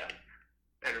door. Yeah.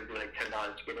 And it would be like $10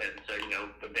 to get in. So,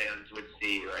 the bands would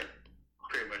see like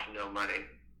pretty much no money.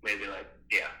 Maybe like,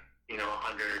 Yeah. $100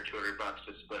 or $200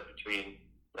 to split between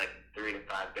like 3 to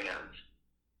 5 bands.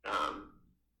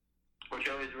 Which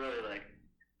always really like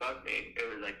bugged me. It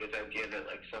was like this idea that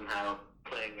like somehow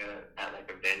playing at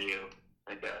like a venue,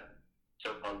 like a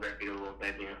so-called reputable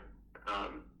venue,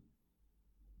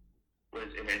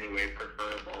 was in any way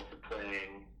preferable to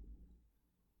playing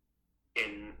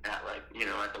at like,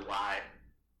 at the Y,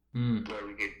 where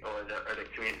we could, or the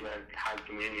community, like high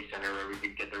community center where we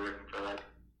could get the room for like,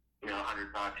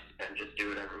 $100 and just do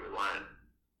whatever we wanted,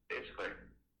 basically.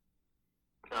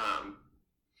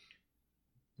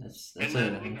 That's And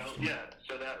then, yeah.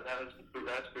 So that's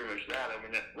pretty much that. I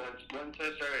mean, once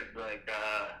I started like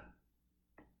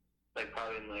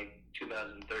probably in like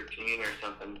 2013 or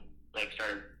something, like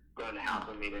started going to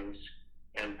Hassel meetings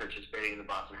and participating in the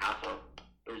Boston Hassel,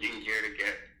 it was easier to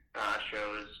get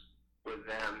shows with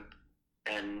them,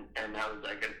 and that was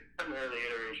like an early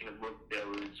iteration of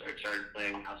Whippoorwill. We started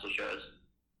playing Hassel shows.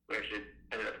 We actually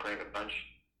ended up playing a bunch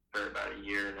for about a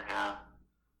year and a half.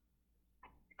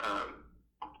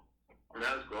 And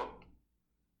that was cool.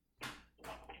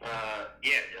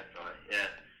 Yeah, definitely. Yeah.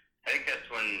 I think that's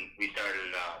when we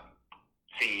started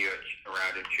seeing you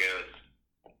around at shows.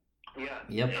 Yeah.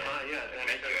 Yep. Yeah. And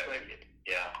I started playing.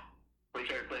 Yeah. we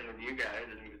started playing with you guys,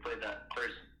 and we played that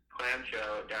first clam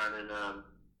show down in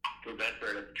New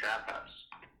Bedford at the Trap House.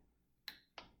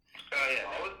 Oh yeah,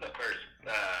 that was the first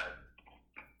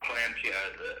clam show,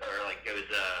 or like it was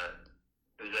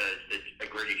a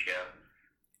gritty show.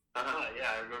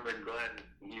 Yeah, I remember Glenn.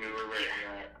 You were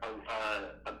wearing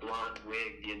a blonde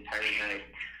wig the entire night.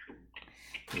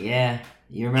 Yeah,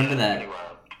 you remember that. Pretty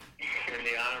wild. And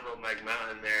the Honorable Mike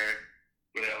Mountain there,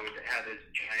 we had this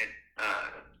giant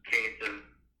case of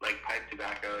like pipe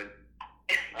tobacco,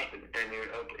 and you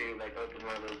would open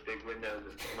one of those big windows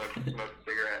and smoke a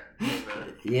cigarette.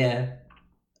 Yeah.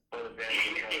 Or the band.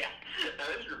 Yeah, I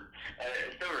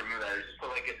still remember that. It was just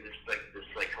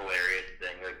this hilarious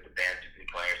thing, like the band would be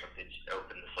playing or something, just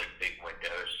open this like big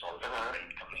windows, all the time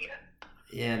coming in.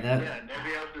 Yeah,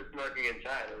 nobody else was smoking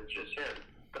inside. It was just him.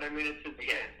 But I mean, it's his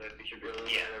band, so he should be able to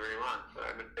do whatever he wants. So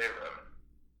I'm in favor of it.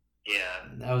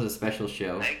 Yeah. that was a special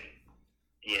show. I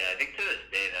think to this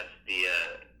day that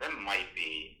might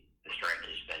be the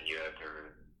strangest venue I've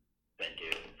ever been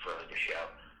to for like a show.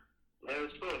 It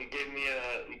was cool. He gave me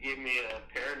a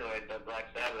Paranoid by Black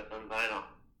Sabbath on vinyl.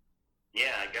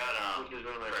 Yeah, I got Which is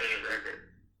one of my Fresh favorite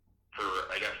Fruit.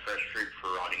 records. I got Fresh Fruit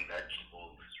for Rotting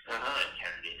Vegetables from Dead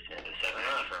Kennedys, and the 7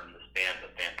 from this band, the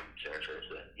Phantom Surfers,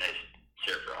 a nice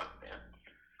surf rock band.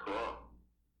 Cool.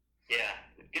 Yeah,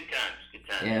 good times.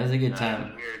 Yeah, it was a good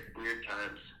time. Weird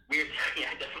times. Weird,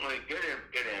 yeah, definitely good and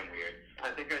weird. I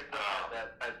think I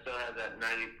still had that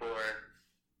 '94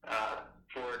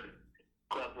 Ford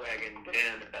Club Wagon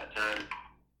van at that time.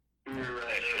 We were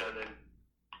right on a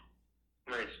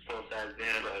nice full-size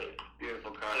van,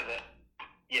 beautiful car. That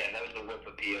was the Whip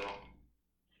Appeal,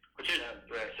 which is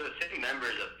right. so the same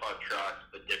members of Fuck Trucks,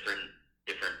 but different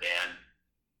band.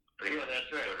 Pretty much,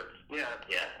 that's right. Sort of. Yeah. I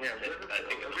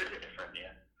think it was different.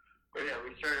 Yeah. But yeah,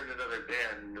 we started another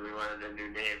band, and we wanted a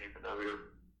new name, even though we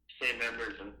were same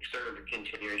members and sort of a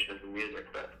continuation of the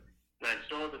music. But I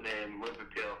stole the name Whip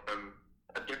Appeal from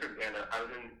a different band. I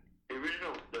was in the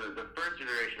original, the first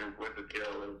iteration of Whip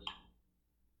Appeal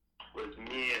was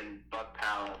me and Buck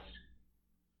Palace,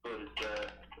 who was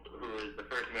the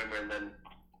first member, and then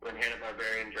when Hannah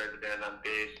Barbarian joined the band on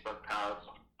bass, Buck Palace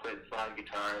played slide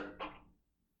guitar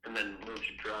and then moved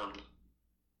to drums.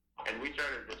 And we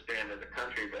started this band as a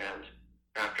country band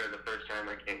after the first time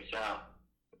I came south.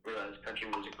 Realized country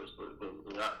music was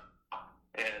up.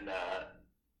 And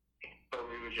but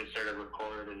we would just sort of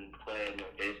record and play in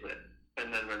my basement.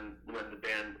 And then when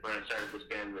I started this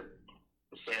band with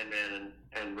the Sandman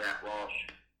and Rat Walsh,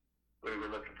 we were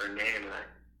looking for a name, and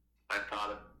I thought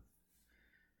of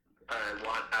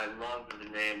I loved the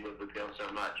name Whip Appeal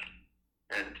so much.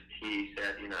 And he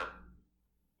said,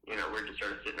 we're just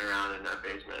sort of sitting around in our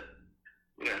basement.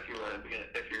 If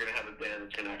you're gonna have a band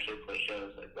that's gonna actually play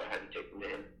shows, like go ahead and take the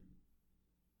name.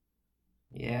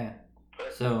 Yeah.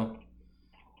 But, So.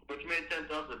 which made sense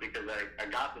also because I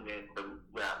got the name from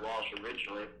Rat Walsh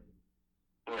originally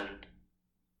when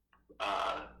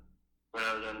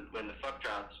the Fuck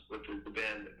Drops, which was the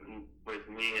band with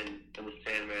me and the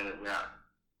Sandman and Rat,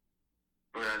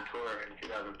 we were on tour in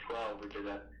 2012. We did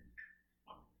that.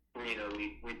 We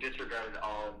disregarded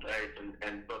all dates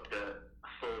and booked a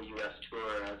full U.S.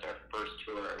 tour as our first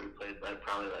tour. We played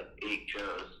probably 8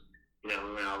 shows. We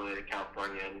went all the way to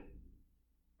California and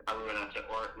we went out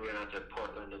to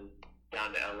Portland and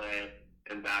down to LA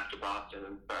and back to Boston,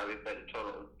 and probably played a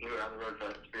total. We were on the road for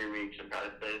like 3 weeks and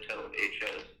probably played a total of 8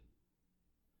 shows.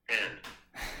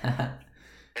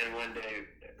 And one day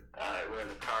we're in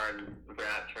the car and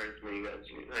Brad turns to me and goes,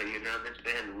 "You know this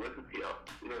band Whip Appeal?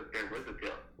 You know this band Whip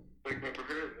Appeal? We've never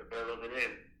heard of it, but I love the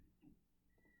name."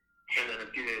 And then a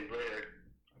few days later,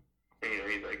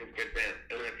 he's like, "It's a good band."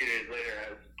 And then a few days later, I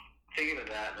was thinking of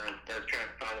that, and I was trying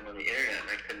to find him on the internet, and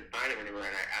I couldn't find him anywhere.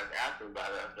 And I was asking him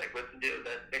about it. I was like, "What's the deal with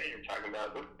that band you're talking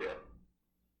about? What's the deal?"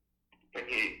 And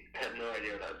he had no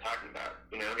idea what I was talking about.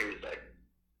 He was like,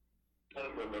 "I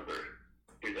don't remember."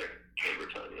 He was like, "I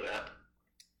remember telling you that."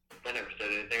 I never said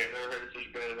anything. I never heard such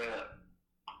a bad about that.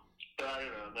 So I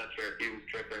don't know. I'm not sure if he was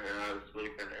tripping or I was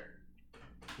sleeping or.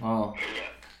 Well,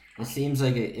 Yeah. it seems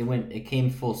like it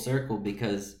came full circle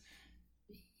because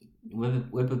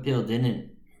Whip Appeal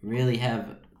didn't really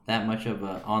have that much of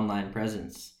an online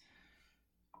presence.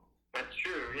 That's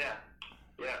true, yeah.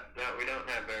 Yeah, no, we don't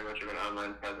have very much of an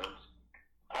online presence.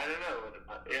 I don't know.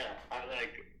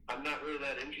 I'm not really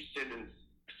that interested in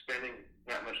spending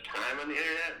that much time on the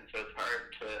internet, and so it's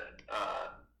hard to,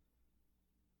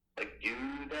 do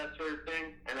that sort of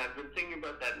thing. And I've been thinking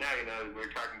about that now, we were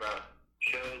talking about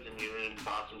shows, and in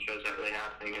Boston shows not really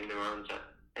happening in New Orleans.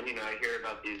 And, I hear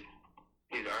about these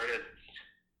artists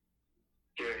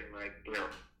doing,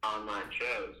 online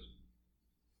shows.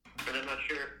 And I'm not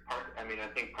sure, I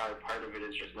think probably part of it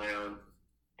is just my own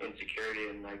insecurity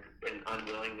and, an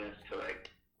unwillingness to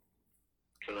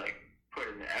put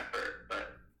in the effort.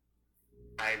 But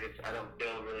I don't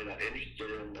feel really that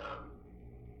interested in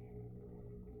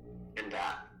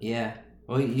that. Yeah.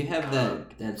 Well, you have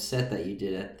that set that you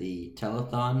did at the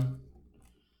telethon.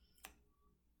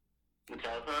 The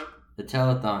telethon? The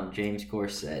telethon James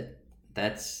Course set.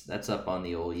 That's up on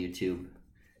the old YouTube.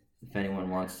 If anyone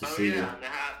wants to see it.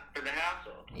 For the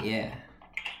hassle. Yeah.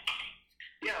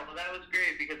 Yeah, well, that was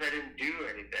great because I didn't do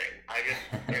anything.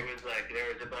 It was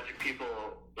there was a bunch of people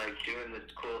doing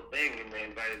this cool thing, and they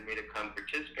invited me to come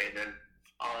participate. And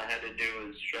all I had to do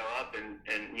was show up and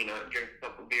drink a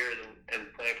couple beers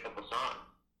and play a couple songs.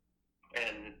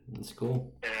 And that's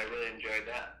cool. And I really enjoyed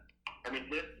that. I mean,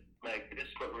 this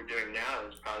what we're doing now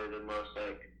is probably the most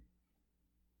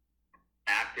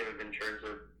active in terms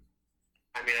of.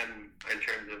 I'm in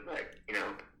terms of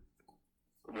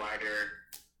wider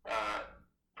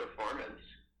performance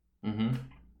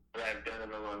that I've done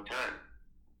in a long time.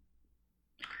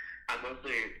 I'm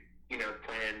mostly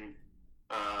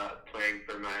playing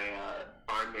for my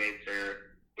farm mates, or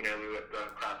we would go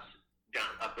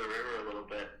down up the river a little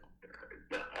bit.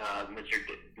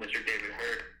 Mr. David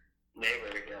Hurt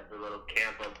neighbor, he has a little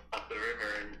camp up the river,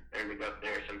 and we go up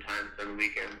there sometimes on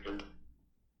weekends and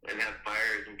have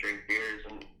fires and drink beers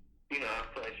and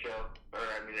I'll play a show, or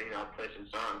I'll play some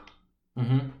songs.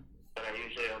 But I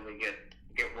usually only get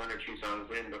 1 or 2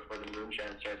 songs in before the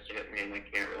moonshine starts to hit me, and I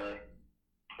can't really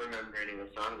remember any of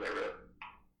the songs I wrote.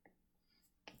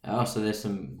 Oh, so there's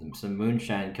some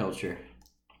moonshine culture.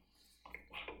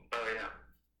 Oh yeah,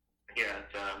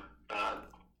 it's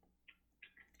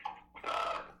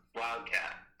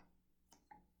Wildcat.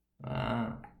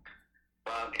 Wow.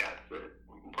 Wildcat's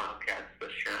the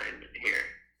shrine here.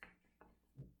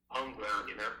 Homegrown,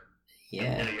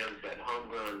 Yeah. Young said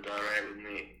homegrown's alright with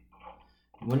me.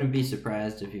 Wouldn't be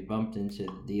surprised if you bumped into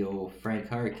the old Frank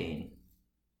Hurricane.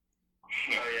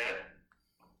 Oh yeah,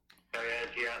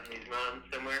 is he out in these mountains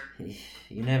somewhere?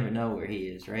 You never know where he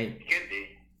is, right? He could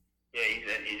be. Yeah,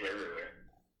 he's everywhere.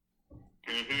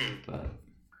 But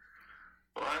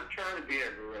well, I'm trying to be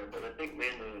everywhere, but I think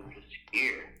mainly I'm just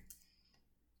here.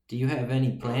 do you have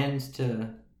any plans to?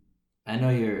 I know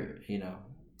you're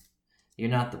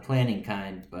not the planning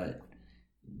kind, but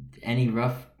any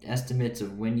rough estimates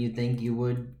of when you think you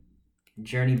would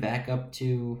journey back up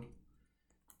to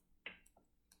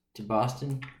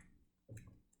Boston?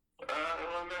 Well,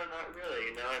 no, not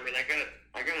really.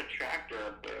 I got a tractor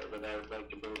up there that I would like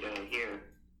to bring down here.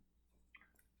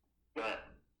 But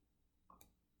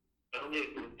the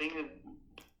thing is,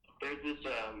 there's this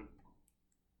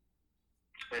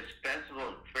festival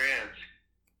in France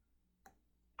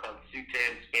called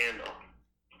Soutane Scandal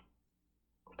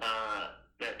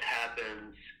that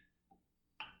happens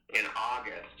in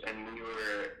August, and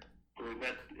we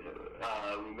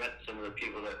met some of the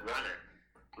people that run it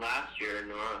last year in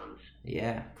New Orleans.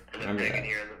 Yeah, and then hanging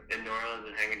here in New Orleans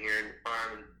and hanging here in the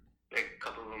farm, and a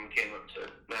couple of them came up to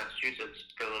Massachusetts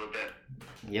for a little bit.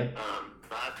 Yep.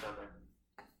 Last summer,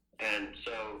 and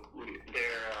so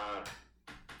they're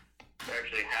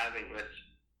actually having this.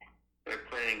 They're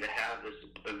planning to have this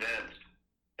event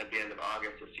at the end of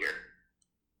August this year.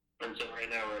 And so right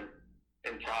now we're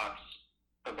in talks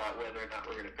about whether or not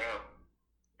we're going to go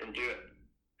and do it.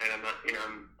 And I'm not,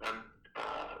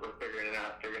 we're figuring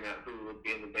out who would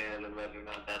be in the band and whether or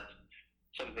not that's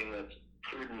something that's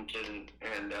prudent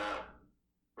and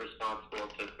responsible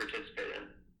to participate in.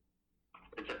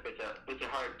 It's a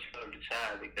hard tone to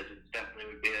tie because it definitely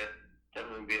would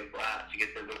be a blast to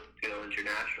get to Whippoorwill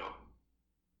International.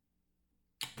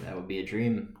 That would be a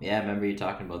dream. Yeah, I remember you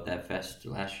talking about that fest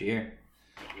last year.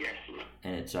 Yes.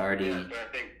 And it's already So I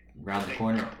think around the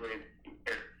corner. Probably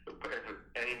if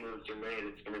any moves are made,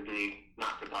 it's going to be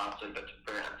not to Boston, but to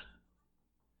France.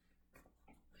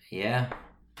 Yeah.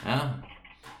 Oh.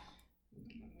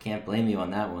 Can't blame you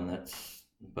on that one.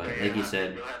 But like you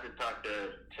said, You'll have to talk to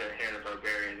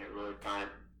Hanna-Barbera and it really find.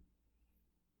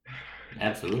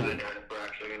 Absolutely. Find out if we're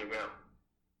actually going to go.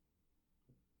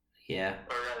 Yeah.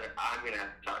 Or rather, I'm going to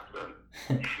have to talk to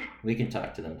them. We can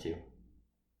talk to them too.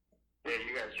 Yeah,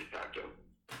 you guys should talk to them.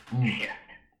 Mm.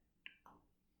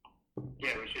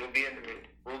 Yeah, we should be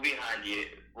we'll be behind you.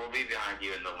 We'll be behind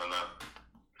you in the limo.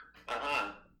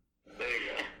 There you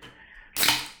go.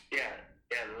 Yeah,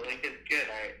 the Lincoln's good.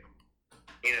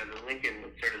 The Lincoln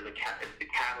is sort of the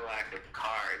Cadillac of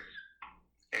cars,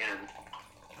 and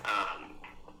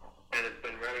it's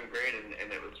been running great,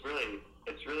 and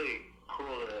it's really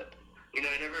cool to,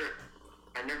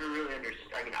 I never really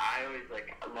understood. I mean, I always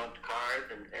I loved cars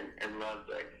and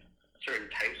loved certain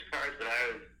types of cars, but I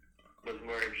always was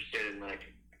more interested in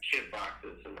shit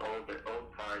boxes and old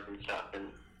cars and stuff.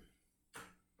 And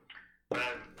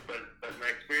but my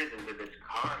experiences with this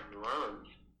car in New Orleans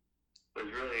was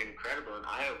really incredible and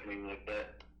eye-opening.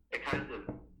 The kinds of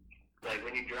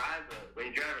when you drive a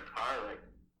car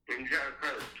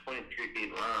that's 23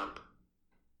 feet long,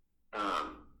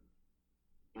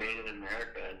 made in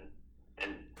America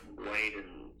and white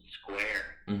and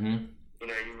square. Mm-hmm.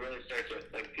 You really start to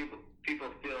people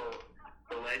feel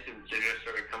the license to just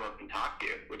sort of come up and talk to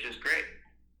you, which is great.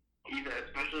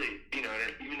 Especially even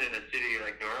in a city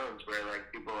like New Orleans where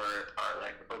people are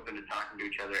open to talking to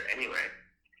each other anyway.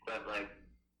 But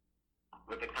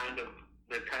with the kind of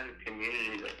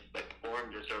community that's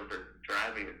formed just over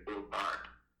driving a cool car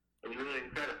is really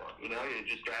incredible. You're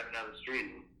just driving down the street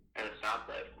and at a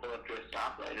stoplight, pull up to a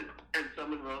stoplight, and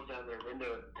someone rolls down their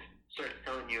window and starts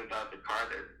telling you about the car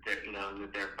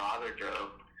that their father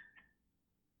drove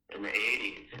in the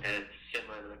 80s, and it's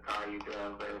similar to the car you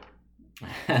drove.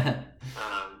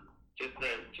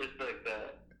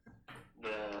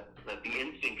 The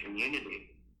instant community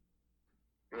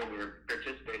when you're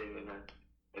participating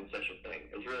in such a thing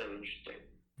is really interesting.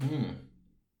 Mm.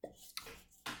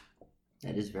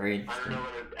 That is very interesting. I don't know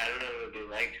what it would be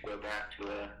like to go back to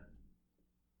a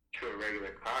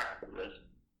regular car after this.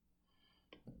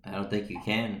 I don't think you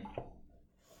can.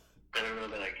 I don't know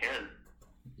that I can.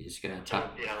 You just gotta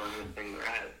See how long this thing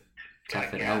rides.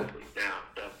 tough it out. Now,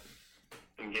 so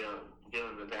I'm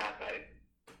dealing with that by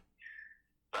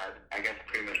I guess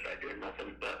pretty much by doing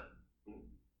nothing. But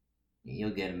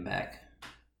You'll get him back.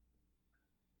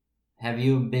 Have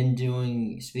you been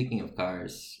doing, speaking of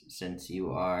cars, since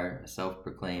you are a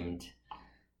self-proclaimed,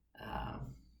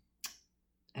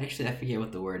 actually I forget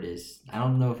what the word is. I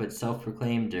don't know if it's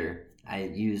self-proclaimed or I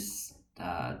use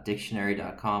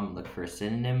dictionary.com and look for a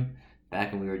synonym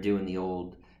back when we were doing the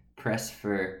old press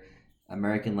for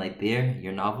American Light Beer,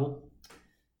 your novel.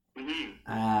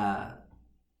 mm-hmm.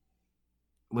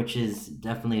 Which is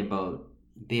definitely about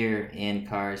beer and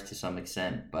cars to some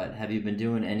extent, but have you been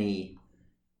doing any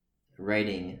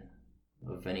writing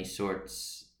of any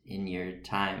sorts in your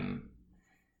time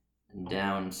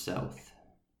down south?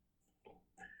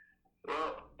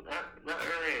 Well, not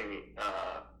really any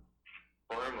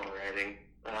formal writing.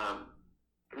 I'm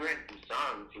writing some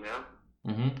songs,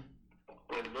 Mm-hmm.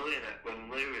 When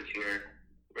Lou was here,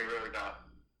 we wrote about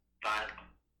 5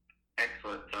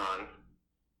 excellent songs.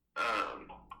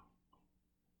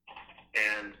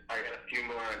 And I got a few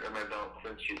more under my belt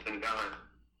since she's been gone.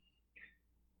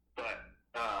 But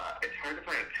it's hard to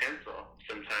find a pencil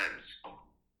sometimes.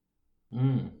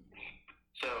 Mm.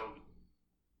 So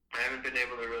I haven't been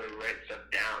able to really write stuff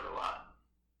down a lot.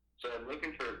 So I'm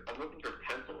looking for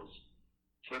pencils.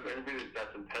 So if anybody's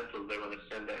got some pencils they want to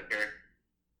send out here.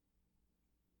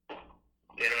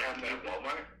 They don't have them at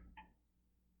Walmart?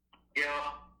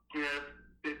 Yeah,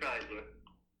 they probably do.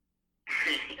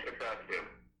 They probably do.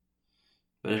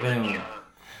 But if anyone...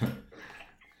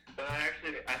 But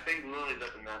I think Lily's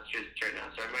up in Massachusetts right now,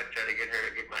 so I might try to get her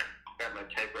to grab my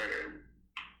typewriter and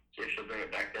see if she'll bring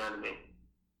it back down to me.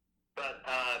 But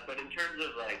in terms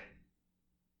of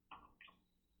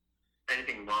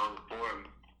anything long form,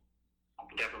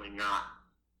 definitely not.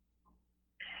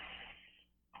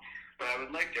 But I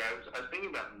would like to. I was thinking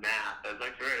about math. I'd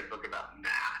like to write a book about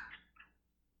math.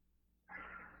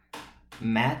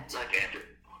 Matt?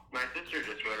 My sister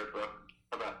just wrote a book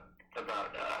about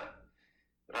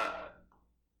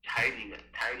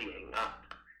tidying up,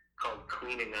 called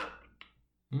Cleaning Up,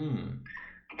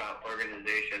 about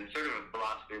organization, sort of a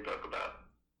philosophy book about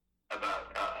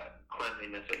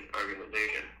cleanliness and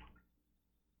organization.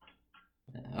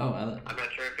 Oh, I'm not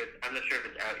sure if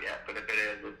it's out yet, but if it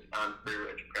is, it's on Free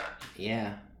Ridge Press.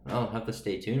 yeah. I'll have to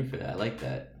stay tuned for that. I like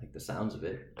that. I like the sounds of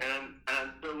it. And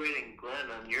I'm still waiting,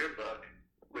 Glenn, on your book,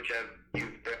 which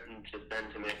you've threatened to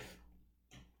send to me.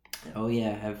 Oh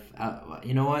yeah,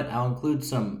 you know what? I'll include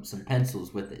some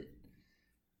pencils with it.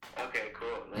 Okay,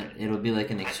 cool. Nice. It'll be like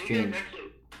an exchange.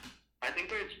 I think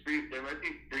there might be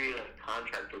free like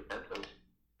contractor pencils,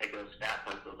 like those fat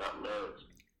pencils on Lowe's.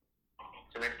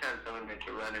 So next time someone makes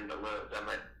a run into Lowe's, I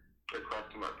might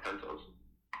request some more pencils.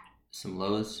 Some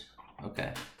Lowe's?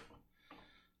 Okay.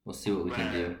 We'll see what we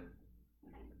can do.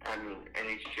 I mean,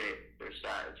 any shape, their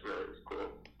size really is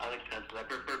cool. I like pencils. I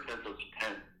prefer pencils to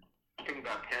pens. The thing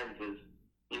about pens is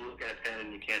you look at a pen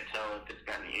and you can't tell if it's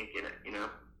got any ink in it, you know?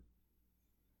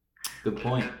 Good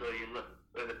point.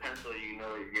 With a pencil, you know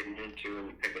what you're getting into when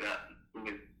you pick it up. You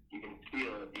can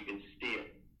feel it, you can see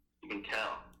it, you can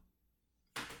tell.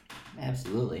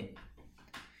 Absolutely.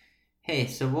 Hey,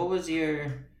 so what was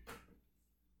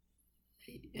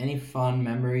any fond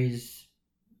memories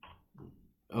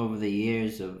over the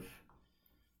years of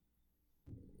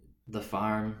the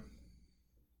farm?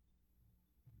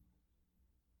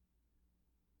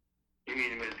 You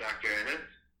mean with Dr. Ennis?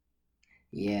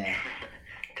 Yeah.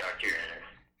 Dr. Ennis.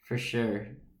 For sure. Is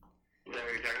that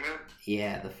what you're talking about?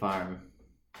 Yeah, the farm.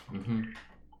 Mm-hmm.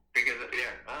 Because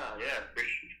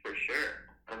for sure.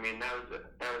 I mean, that was a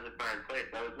fine place.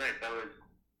 That was nice. That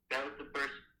was the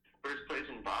first place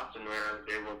in Boston where I was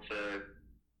able to,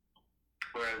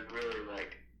 where I was really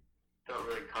felt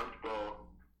really comfortable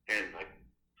and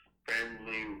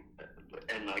friendly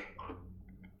and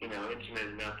intimate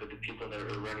enough with the people that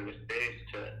were running the space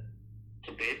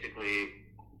to basically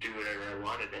do whatever I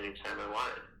wanted anytime I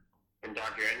wanted. And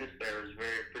Dr. Ennis there was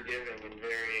very forgiving and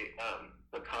very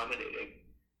accommodating,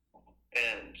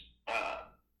 and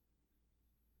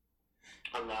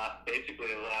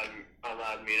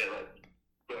allowed me to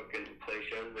book and play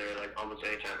shows there almost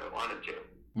anytime I wanted to,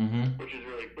 which is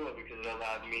really cool because it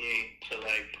allowed me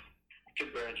to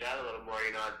branch out a little more.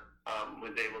 You know, I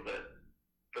was able to,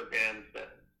 for bands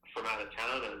that from out of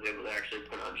town, I was able to actually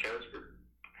put on shows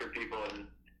for people, and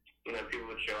people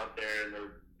would show up there and they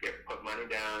would put money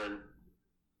down, and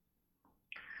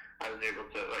I was able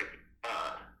to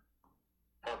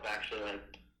help actually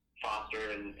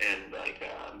foster and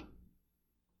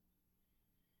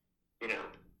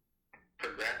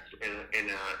progress in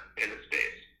a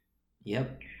space.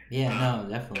 Yep. Yeah. No.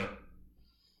 Definitely.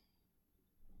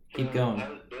 Keep going. I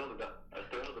was thrilled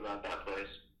about that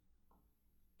place.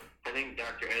 I think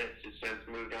Dr. Ennis has since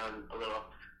moved on a little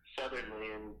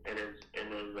southernly and is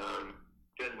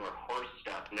doing more horse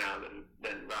stuff now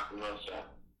than rock and roll stuff.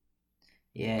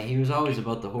 Yeah, he was always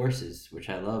about the horses, which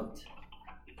I loved.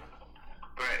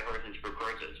 Right, horses for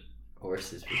courses.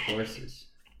 Horses for courses.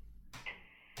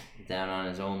 Down on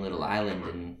his own little island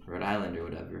in Rhode Island or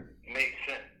whatever. Makes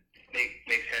sense.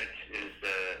 Makes sense. Is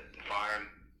the farm?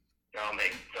 It's all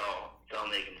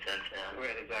making sense now.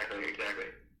 Right, exactly. We're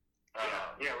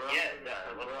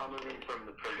all moving from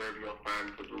the proverbial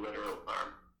farm to the literal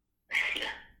farm.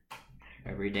 Yeah.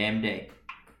 Every damn day.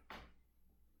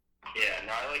 Yeah,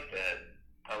 no, I like that.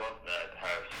 I love that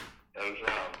house. That was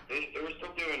they were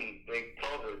still doing. They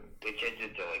changed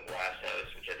it to Last House,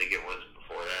 which I think it was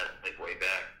before that, way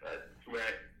back. But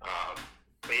right.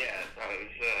 But yeah, that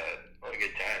was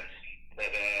good times. But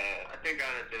I think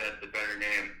honestly that's the better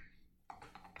name.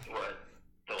 What?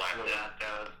 The Last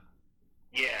House.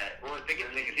 Yeah. Well, I think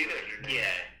it's either.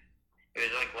 Yeah. It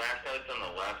was Last House on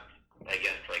the left, I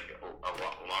guess, a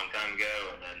long time ago,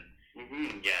 and then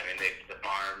yeah, I mean the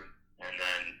farm, and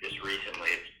then just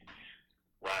recently it's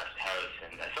Last House,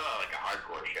 and I saw a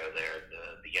hardcore show there at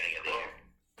the beginning of the year.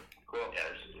 Cool. Yeah,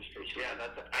 it was pretty sweet. Yeah,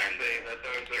 that's always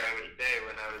what I would say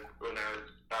when I was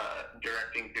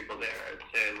directing people there. I'd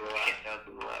say the Last House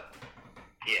on the left.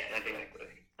 Yeah,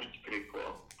 exactly. It's pretty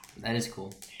cool. That is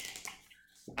cool.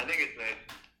 I think it's nice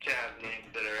to have names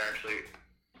that are actually,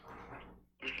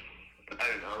 I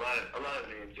don't know, a lot of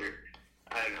names are,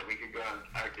 I don't know, I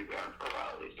could go on for a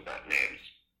while at least about names.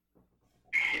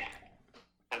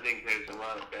 I think there's a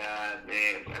lot of bad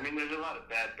names. I mean, there's a lot of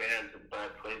bad bands and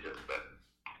bad places,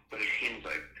 but it seems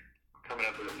like coming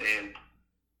up with a name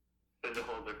is a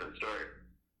whole different story.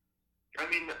 I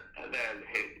mean,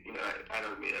 I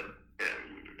don't mean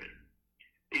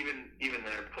even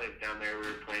their place down there, we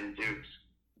were playing Dukes.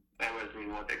 That wasn't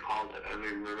even what they called it. I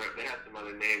mean, they had some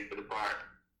other names for the bar,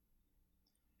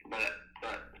 but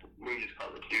we just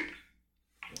called it Dukes.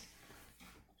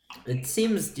 It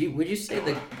seems. Would you say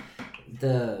that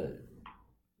the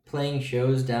playing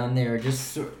shows down there are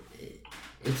just?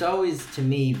 It's always to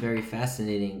me very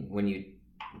fascinating when you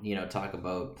talk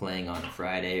about playing on a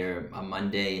Friday or a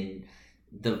Monday, and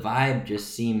the vibe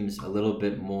just seems a little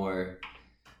bit more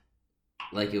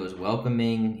like it was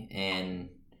welcoming, and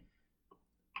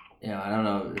I don't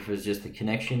know if it was just the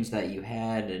connections that you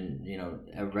had and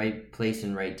a right place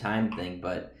and right time thing,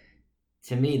 but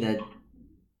to me that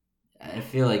I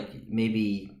feel like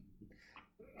maybe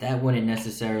that wouldn't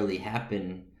necessarily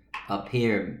happen up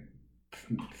here,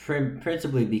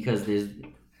 principally because there's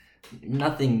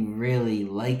nothing really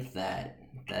like that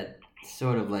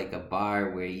sort of like a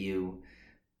bar where you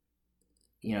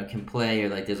can play, or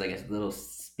like there's like a little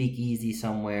speakeasy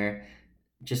somewhere,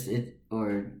 just it,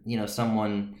 or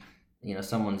someone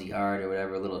someone's yard or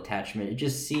whatever, a little attachment. It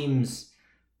just seems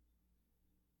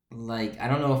like, I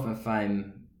don't know if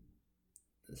I'm,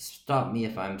 stop me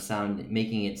if I'm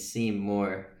making it seem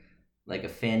more like a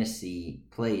fantasy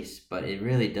place, but it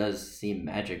really does seem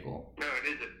magical. No, it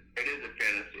is a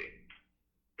fantasy.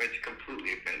 It's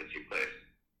completely a fantasy place.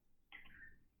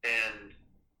 And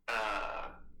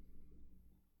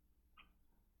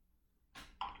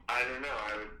I don't know,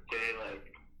 I would say, like,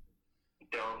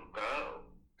 don't go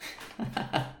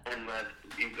unless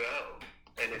you go.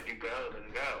 And if you go,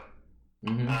 then go.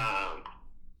 Mm-hmm.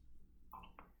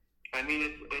 I mean,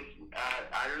 it's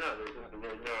I don't know. There's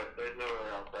nowhere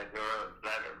else like New Orleans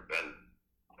that I've ever been.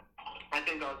 I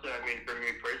think also, I mean, for me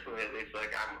personally, at least,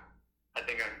 like I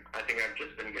think I've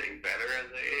just been getting better as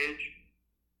I age,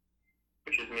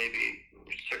 which is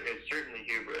it's certainly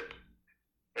hubris,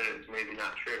 and it's maybe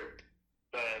not true,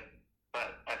 but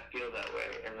I feel that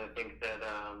way, and I think that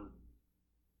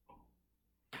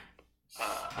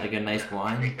like a nice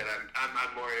wine. I think that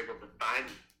I'm more able to find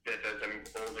this as I'm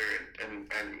older and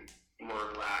more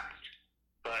relaxed.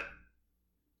 But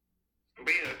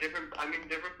different places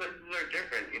are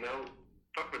different,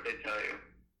 fuck what they tell you.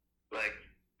 Like,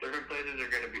 different places are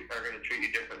gonna treat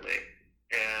you differently.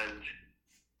 And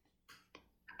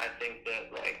I think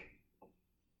that, like,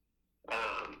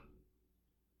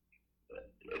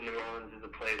 New Orleans is a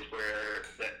place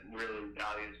that really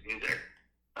values music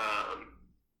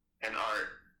and art,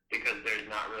 because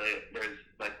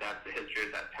that's the history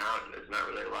of that town. There's not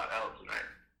really a lot else, and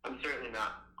I'm certainly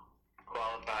not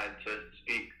qualified to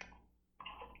speak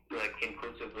like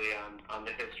conclusively on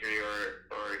the history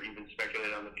or even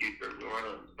speculate on the future of New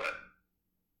Orleans, but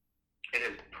it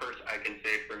is I can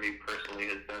say for me personally,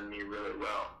 has done me really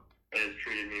well and has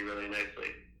treated me really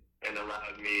nicely and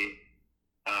allowed me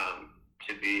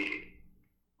to be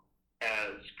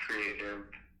as creative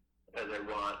as I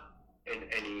want in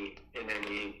any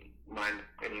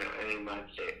mind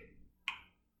state.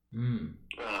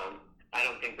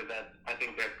 I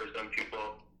think that for some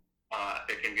people,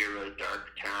 it can be a really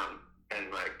dark town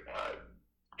and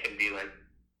can be like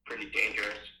pretty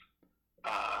dangerous.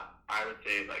 I would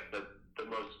say like the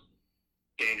most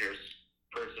dangerous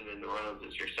person in New Orleans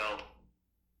is yourself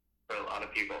for a lot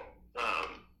of people.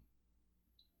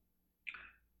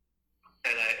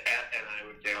 And I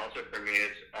would say also for me,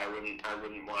 I wouldn't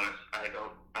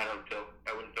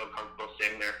feel comfortable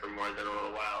staying there for more than a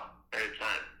little while at a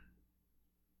time.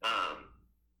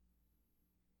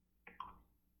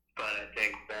 But I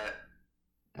think that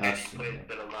any place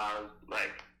that allows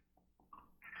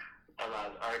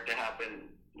art to happen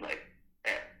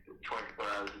 24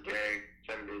 hours a day,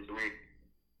 7 days a week,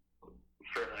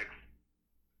 for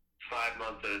 5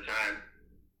 months at a time,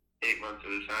 8 months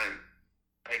at a time,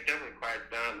 it definitely quiets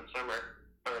down in the summer,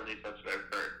 or at least that's what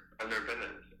I've heard. I've never been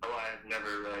there. I've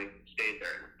never really stayed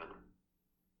there in the summer.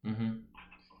 Mm-hmm.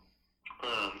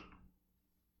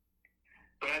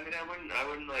 But I mean, I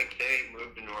wouldn't say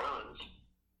move to New Orleans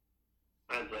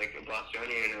as a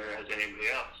Bostonian or as anybody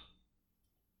else.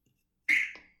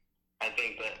 I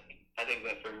think that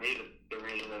for me, the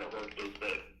reason that it worked is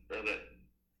that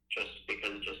just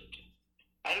because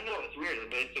I don't know, it's weird. I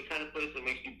mean, it's the kind of place that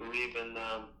makes you believe in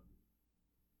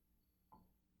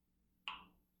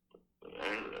I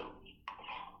don't know.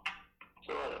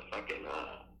 There's a lot of fucking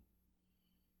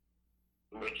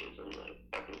witches and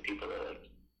fucking people that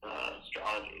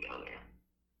astrology down there.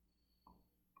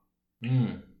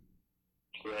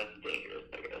 So that's dangerous,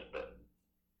 I guess. But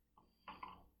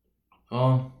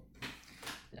well,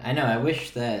 I know. I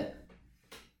wish that.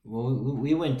 Well,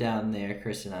 we went down there,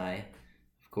 Chris and I,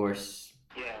 of course.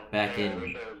 Yeah. back I in.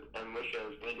 wish I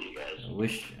was with you guys.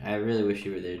 I really wish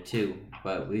you were there too,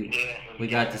 but we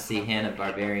got to see Hannah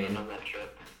Barbarian. On that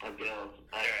trip, I bailed.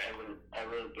 I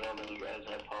really bailed on you guys.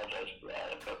 I apologize for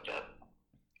that. I fucked up.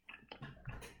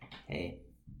 Hey,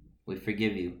 we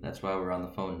forgive you. That's why we're on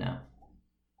the phone now.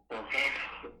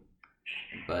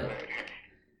 But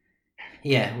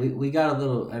yeah, we got a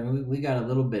little. I mean, we got a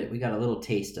little bit. We got a little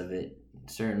taste of it.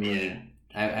 Certainly,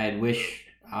 Yeah. I'd wish.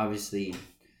 Obviously,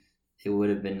 it would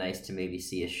have been nice to maybe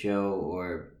see a show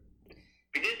or.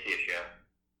 We did see a show.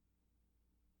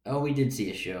 Oh, we did see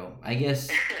a show. I guess.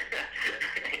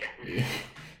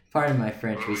 Pardon my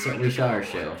French. We saw our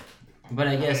show, but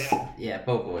I guess yeah,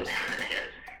 Po' Boys.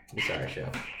 We saw our show.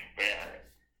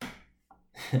 Yeah.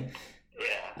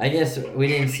 Yeah. I guess we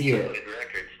didn't see it. Good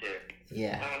records too.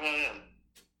 Yeah.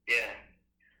 Yeah.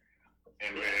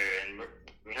 And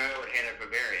we hung out with Hannah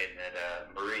Bavarian at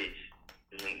Marie's.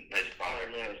 Nice bar.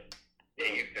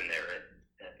 Yeah, you've been there, right?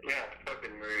 Yeah,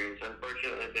 fucking Marie's.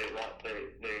 Unfortunately, they got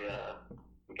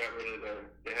rid of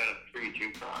they had a free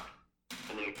jukebox.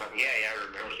 And they fucking, I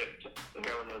remember. They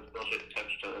got one of those bullshit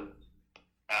touch tones.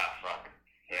 Ah, fuck.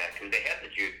 Yeah, because they had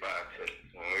the jukebox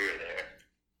when we were there.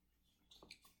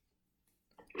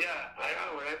 Yeah, I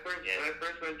know. When I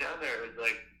first went down there, it was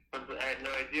like something I had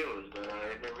no idea what was going on.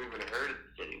 I had never even heard of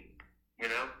the city, you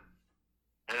know.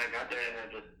 And I got there and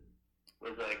I just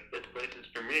was like, "This place is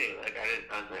for me." Like I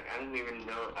didn't even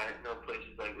know. I didn't know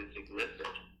places like this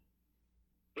existed.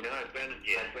 You know, I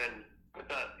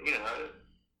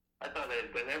thought I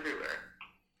had been everywhere.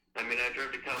 I mean, I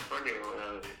drove to California when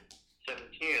I was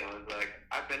 17. I was like,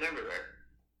 I've been everywhere.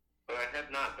 But I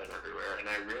have not been everywhere, and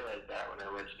I realized that when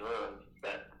I went to New Orleans,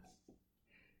 that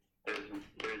there's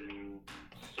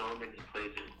so many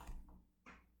places,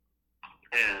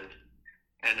 and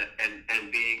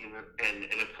being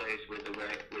in a place with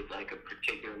like a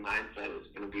particular mindset is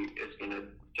gonna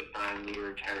define your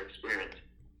entire experience.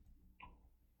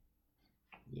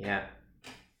 Yeah.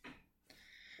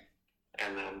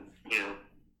 And then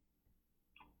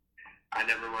I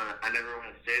never want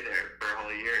to stay there for a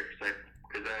whole year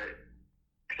because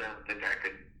I don't think I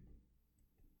could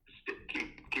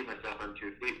keep myself on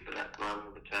 2 feet for that long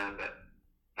of a time, but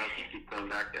I'll just keep going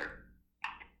back there.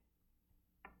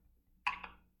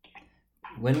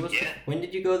 When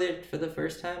did you go there for the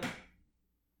first time?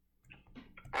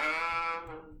 I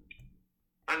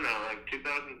don't know, like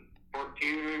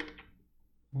 2014.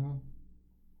 Hmm.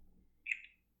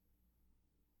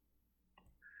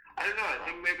 I don't know. I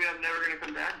think maybe I'm never gonna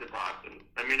come back to Boston.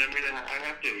 I mean, I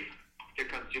have to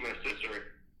come see my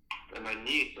sister and my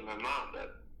niece and my mom,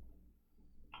 but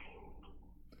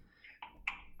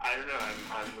I don't know.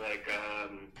 I'm like,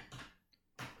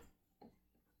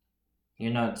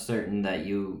 You're not certain that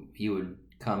you would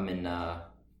come and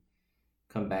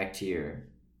come back to your.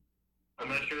 I'm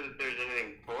not sure that there's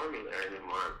anything for me there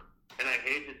anymore. And I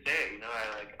hate to say it,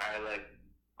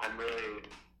 I'm really.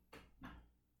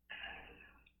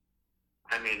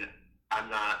 I mean, I'm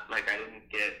not like I didn't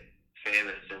get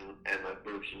famous and like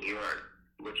move to New York,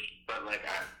 but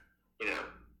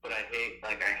I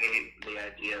hate the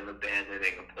idea of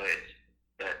abandoning a place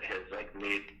that has like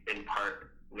made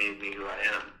me who I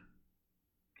am.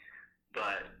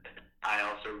 But I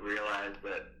also realize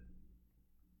that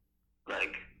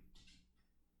like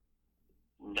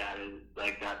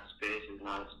that space is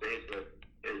not a space that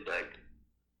is like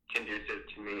conducive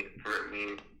for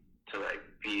me to like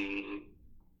be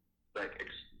like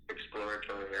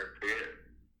exploratory or creative.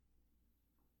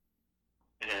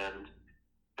 And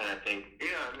I think,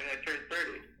 I turned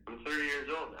 30. I'm 30 years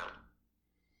old now.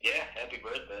 Yeah, happy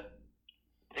birthday.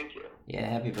 Thank you. Yeah,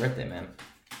 happy birthday, man.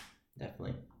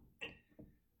 Definitely.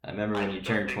 I remember when you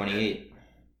turned 28.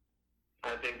 I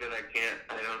don't think that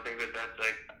that's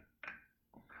like,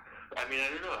 I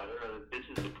don't know that this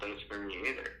is the place for me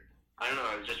either. I don't know,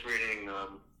 I was just reading,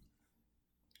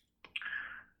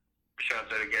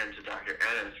 shouts out again to Dr.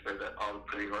 Ennis for all the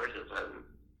pretty horses.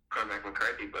 Cormac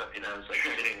McCarthy book, and I was like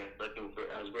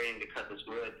I was waiting to cut this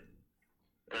wood,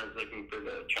 and I was looking for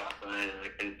the chalk line, and I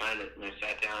couldn't find it, and I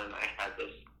sat down, and I had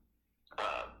this,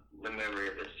 the memory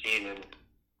of this scene in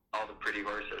All the Pretty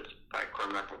Horses by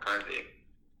Cormac McCarthy,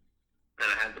 and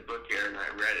I had the book here, and I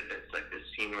read it. It's like this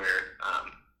scene where,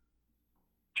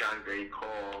 John Grady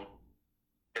Cole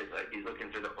is like, he's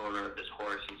looking for the owner of this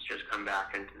horse. He's just come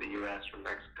back into the U.S. from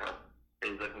Mexico,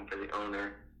 and he's looking for the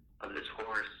owner of this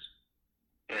horse.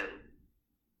 And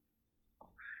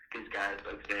these guys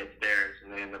like say it's theirs,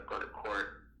 and they end up going to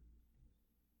court.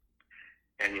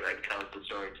 And he like tells the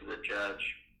story to the judge.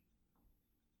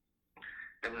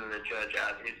 And then the judge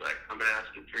asks, he's like, I'm gonna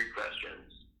ask you 3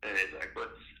 questions. And he's like,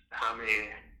 how many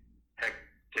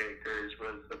Takers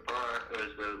was the farm,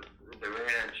 was the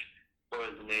ranch. What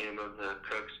was the name of the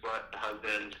cook's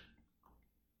husband?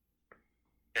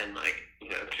 And like, you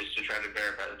know, just to try to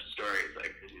verify the story,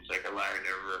 he's like a liar,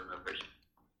 never remembers.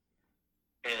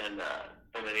 And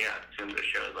then he asked him to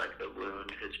show like the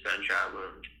wound, his gunshot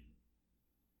wound.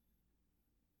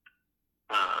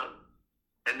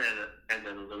 And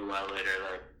then a little while later,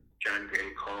 like John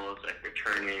Grady Cole is like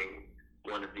returning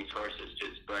one of these horses to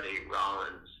his buddy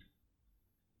Rollins,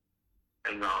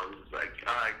 and Rollins is like,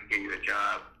 "Oh, I could get you a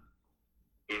job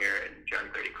here," and John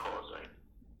Grady Cole is like,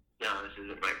 "No, this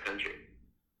isn't my country."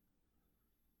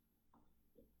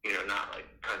 You know, not like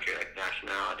country like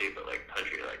nationality, but like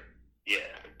country like,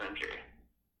 yeah, country.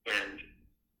 And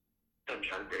then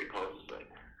John Grady Cole is like,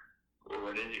 "Well,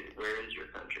 where is your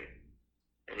country?"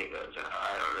 And he goes,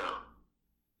 "I don't know.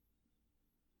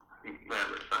 I'm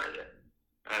never find it."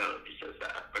 I don't know if he says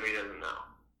that, but he doesn't know.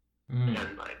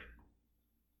 And like,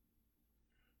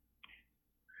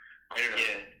 I don't know.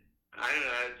 Yeah. I don't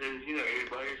know. It says, you know,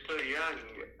 while you're so young,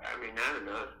 I mean, I don't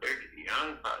know. If they're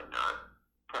young, probably not.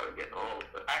 Probably getting old.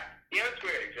 But you know, it's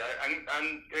weird. Cause I'm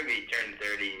going to be turning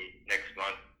 30 next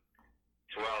month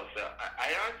as well. So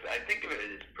I honestly, I think of it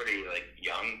as pretty, like,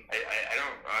 young. I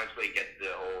don't honestly get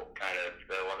the whole kind of,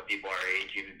 a lot of people our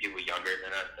age, even people younger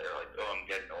than us, that are like, oh, I'm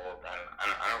getting old. I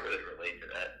don't really relate to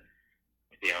that,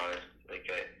 to be honest. Like,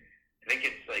 I think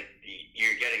it's like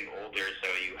you're getting older, so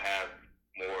you have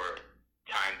more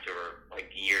time to,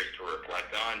 like, years to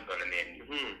reflect on. But I mean,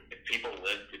 if people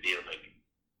live to be like,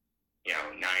 you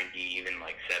know, 90, even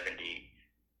like 70,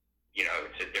 you know,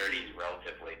 to 30 is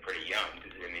relatively pretty young.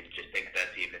 Because I mean, just think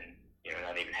that's even, you know,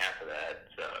 not even half of that.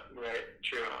 So, right,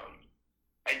 true.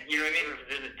 You know what I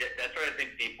mean? That's what I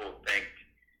think people think.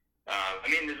 I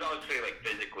mean, there's obviously, like,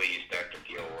 physically you start to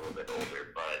feel a little bit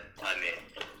older, but I mean,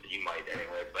 you might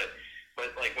anyway. But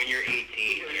like when you're 18,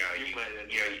 you know, you might,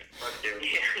 you know, fuck you.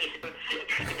 But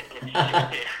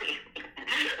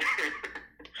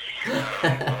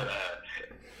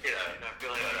you know, not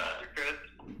feeling Chris.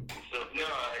 So no,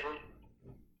 I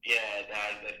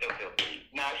still feel pretty.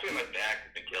 No, actually, my back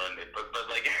has been killing me. But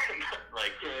like,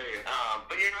 like,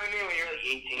 but you know what I mean? When you're like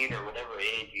 18 or whatever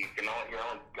age, you're only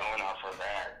going off of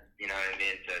that. You know what I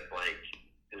mean? So it's like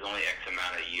there's only X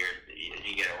amount of years. As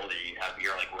you get older,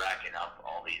 you're like racking up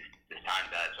all this time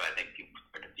that. So I think people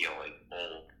start to feel like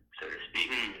old, so to speak,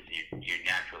 because you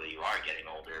naturally are getting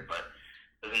older, but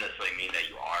doesn't necessarily mean that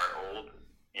you are old.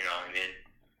 You know what I mean?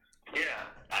 Yeah,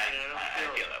 I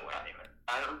feel that way anyway.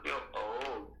 I don't feel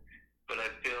old, but I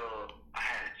feel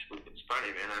it's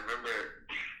funny, man. I remember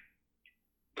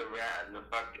the Rat and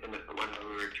when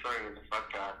we were touring with the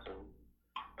Fuck Dots,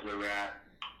 and the Rat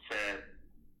said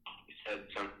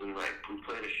something like, we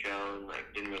played a show and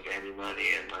like didn't make any money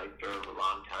and like drove a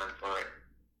long time for it,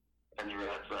 and the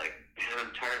Rat's like, man,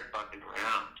 I'm tired of fucking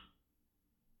around.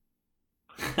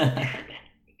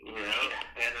 You know,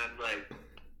 and I'm like,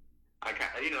 I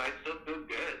still feel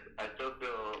good. I still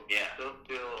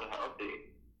feel healthy,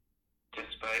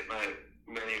 despite my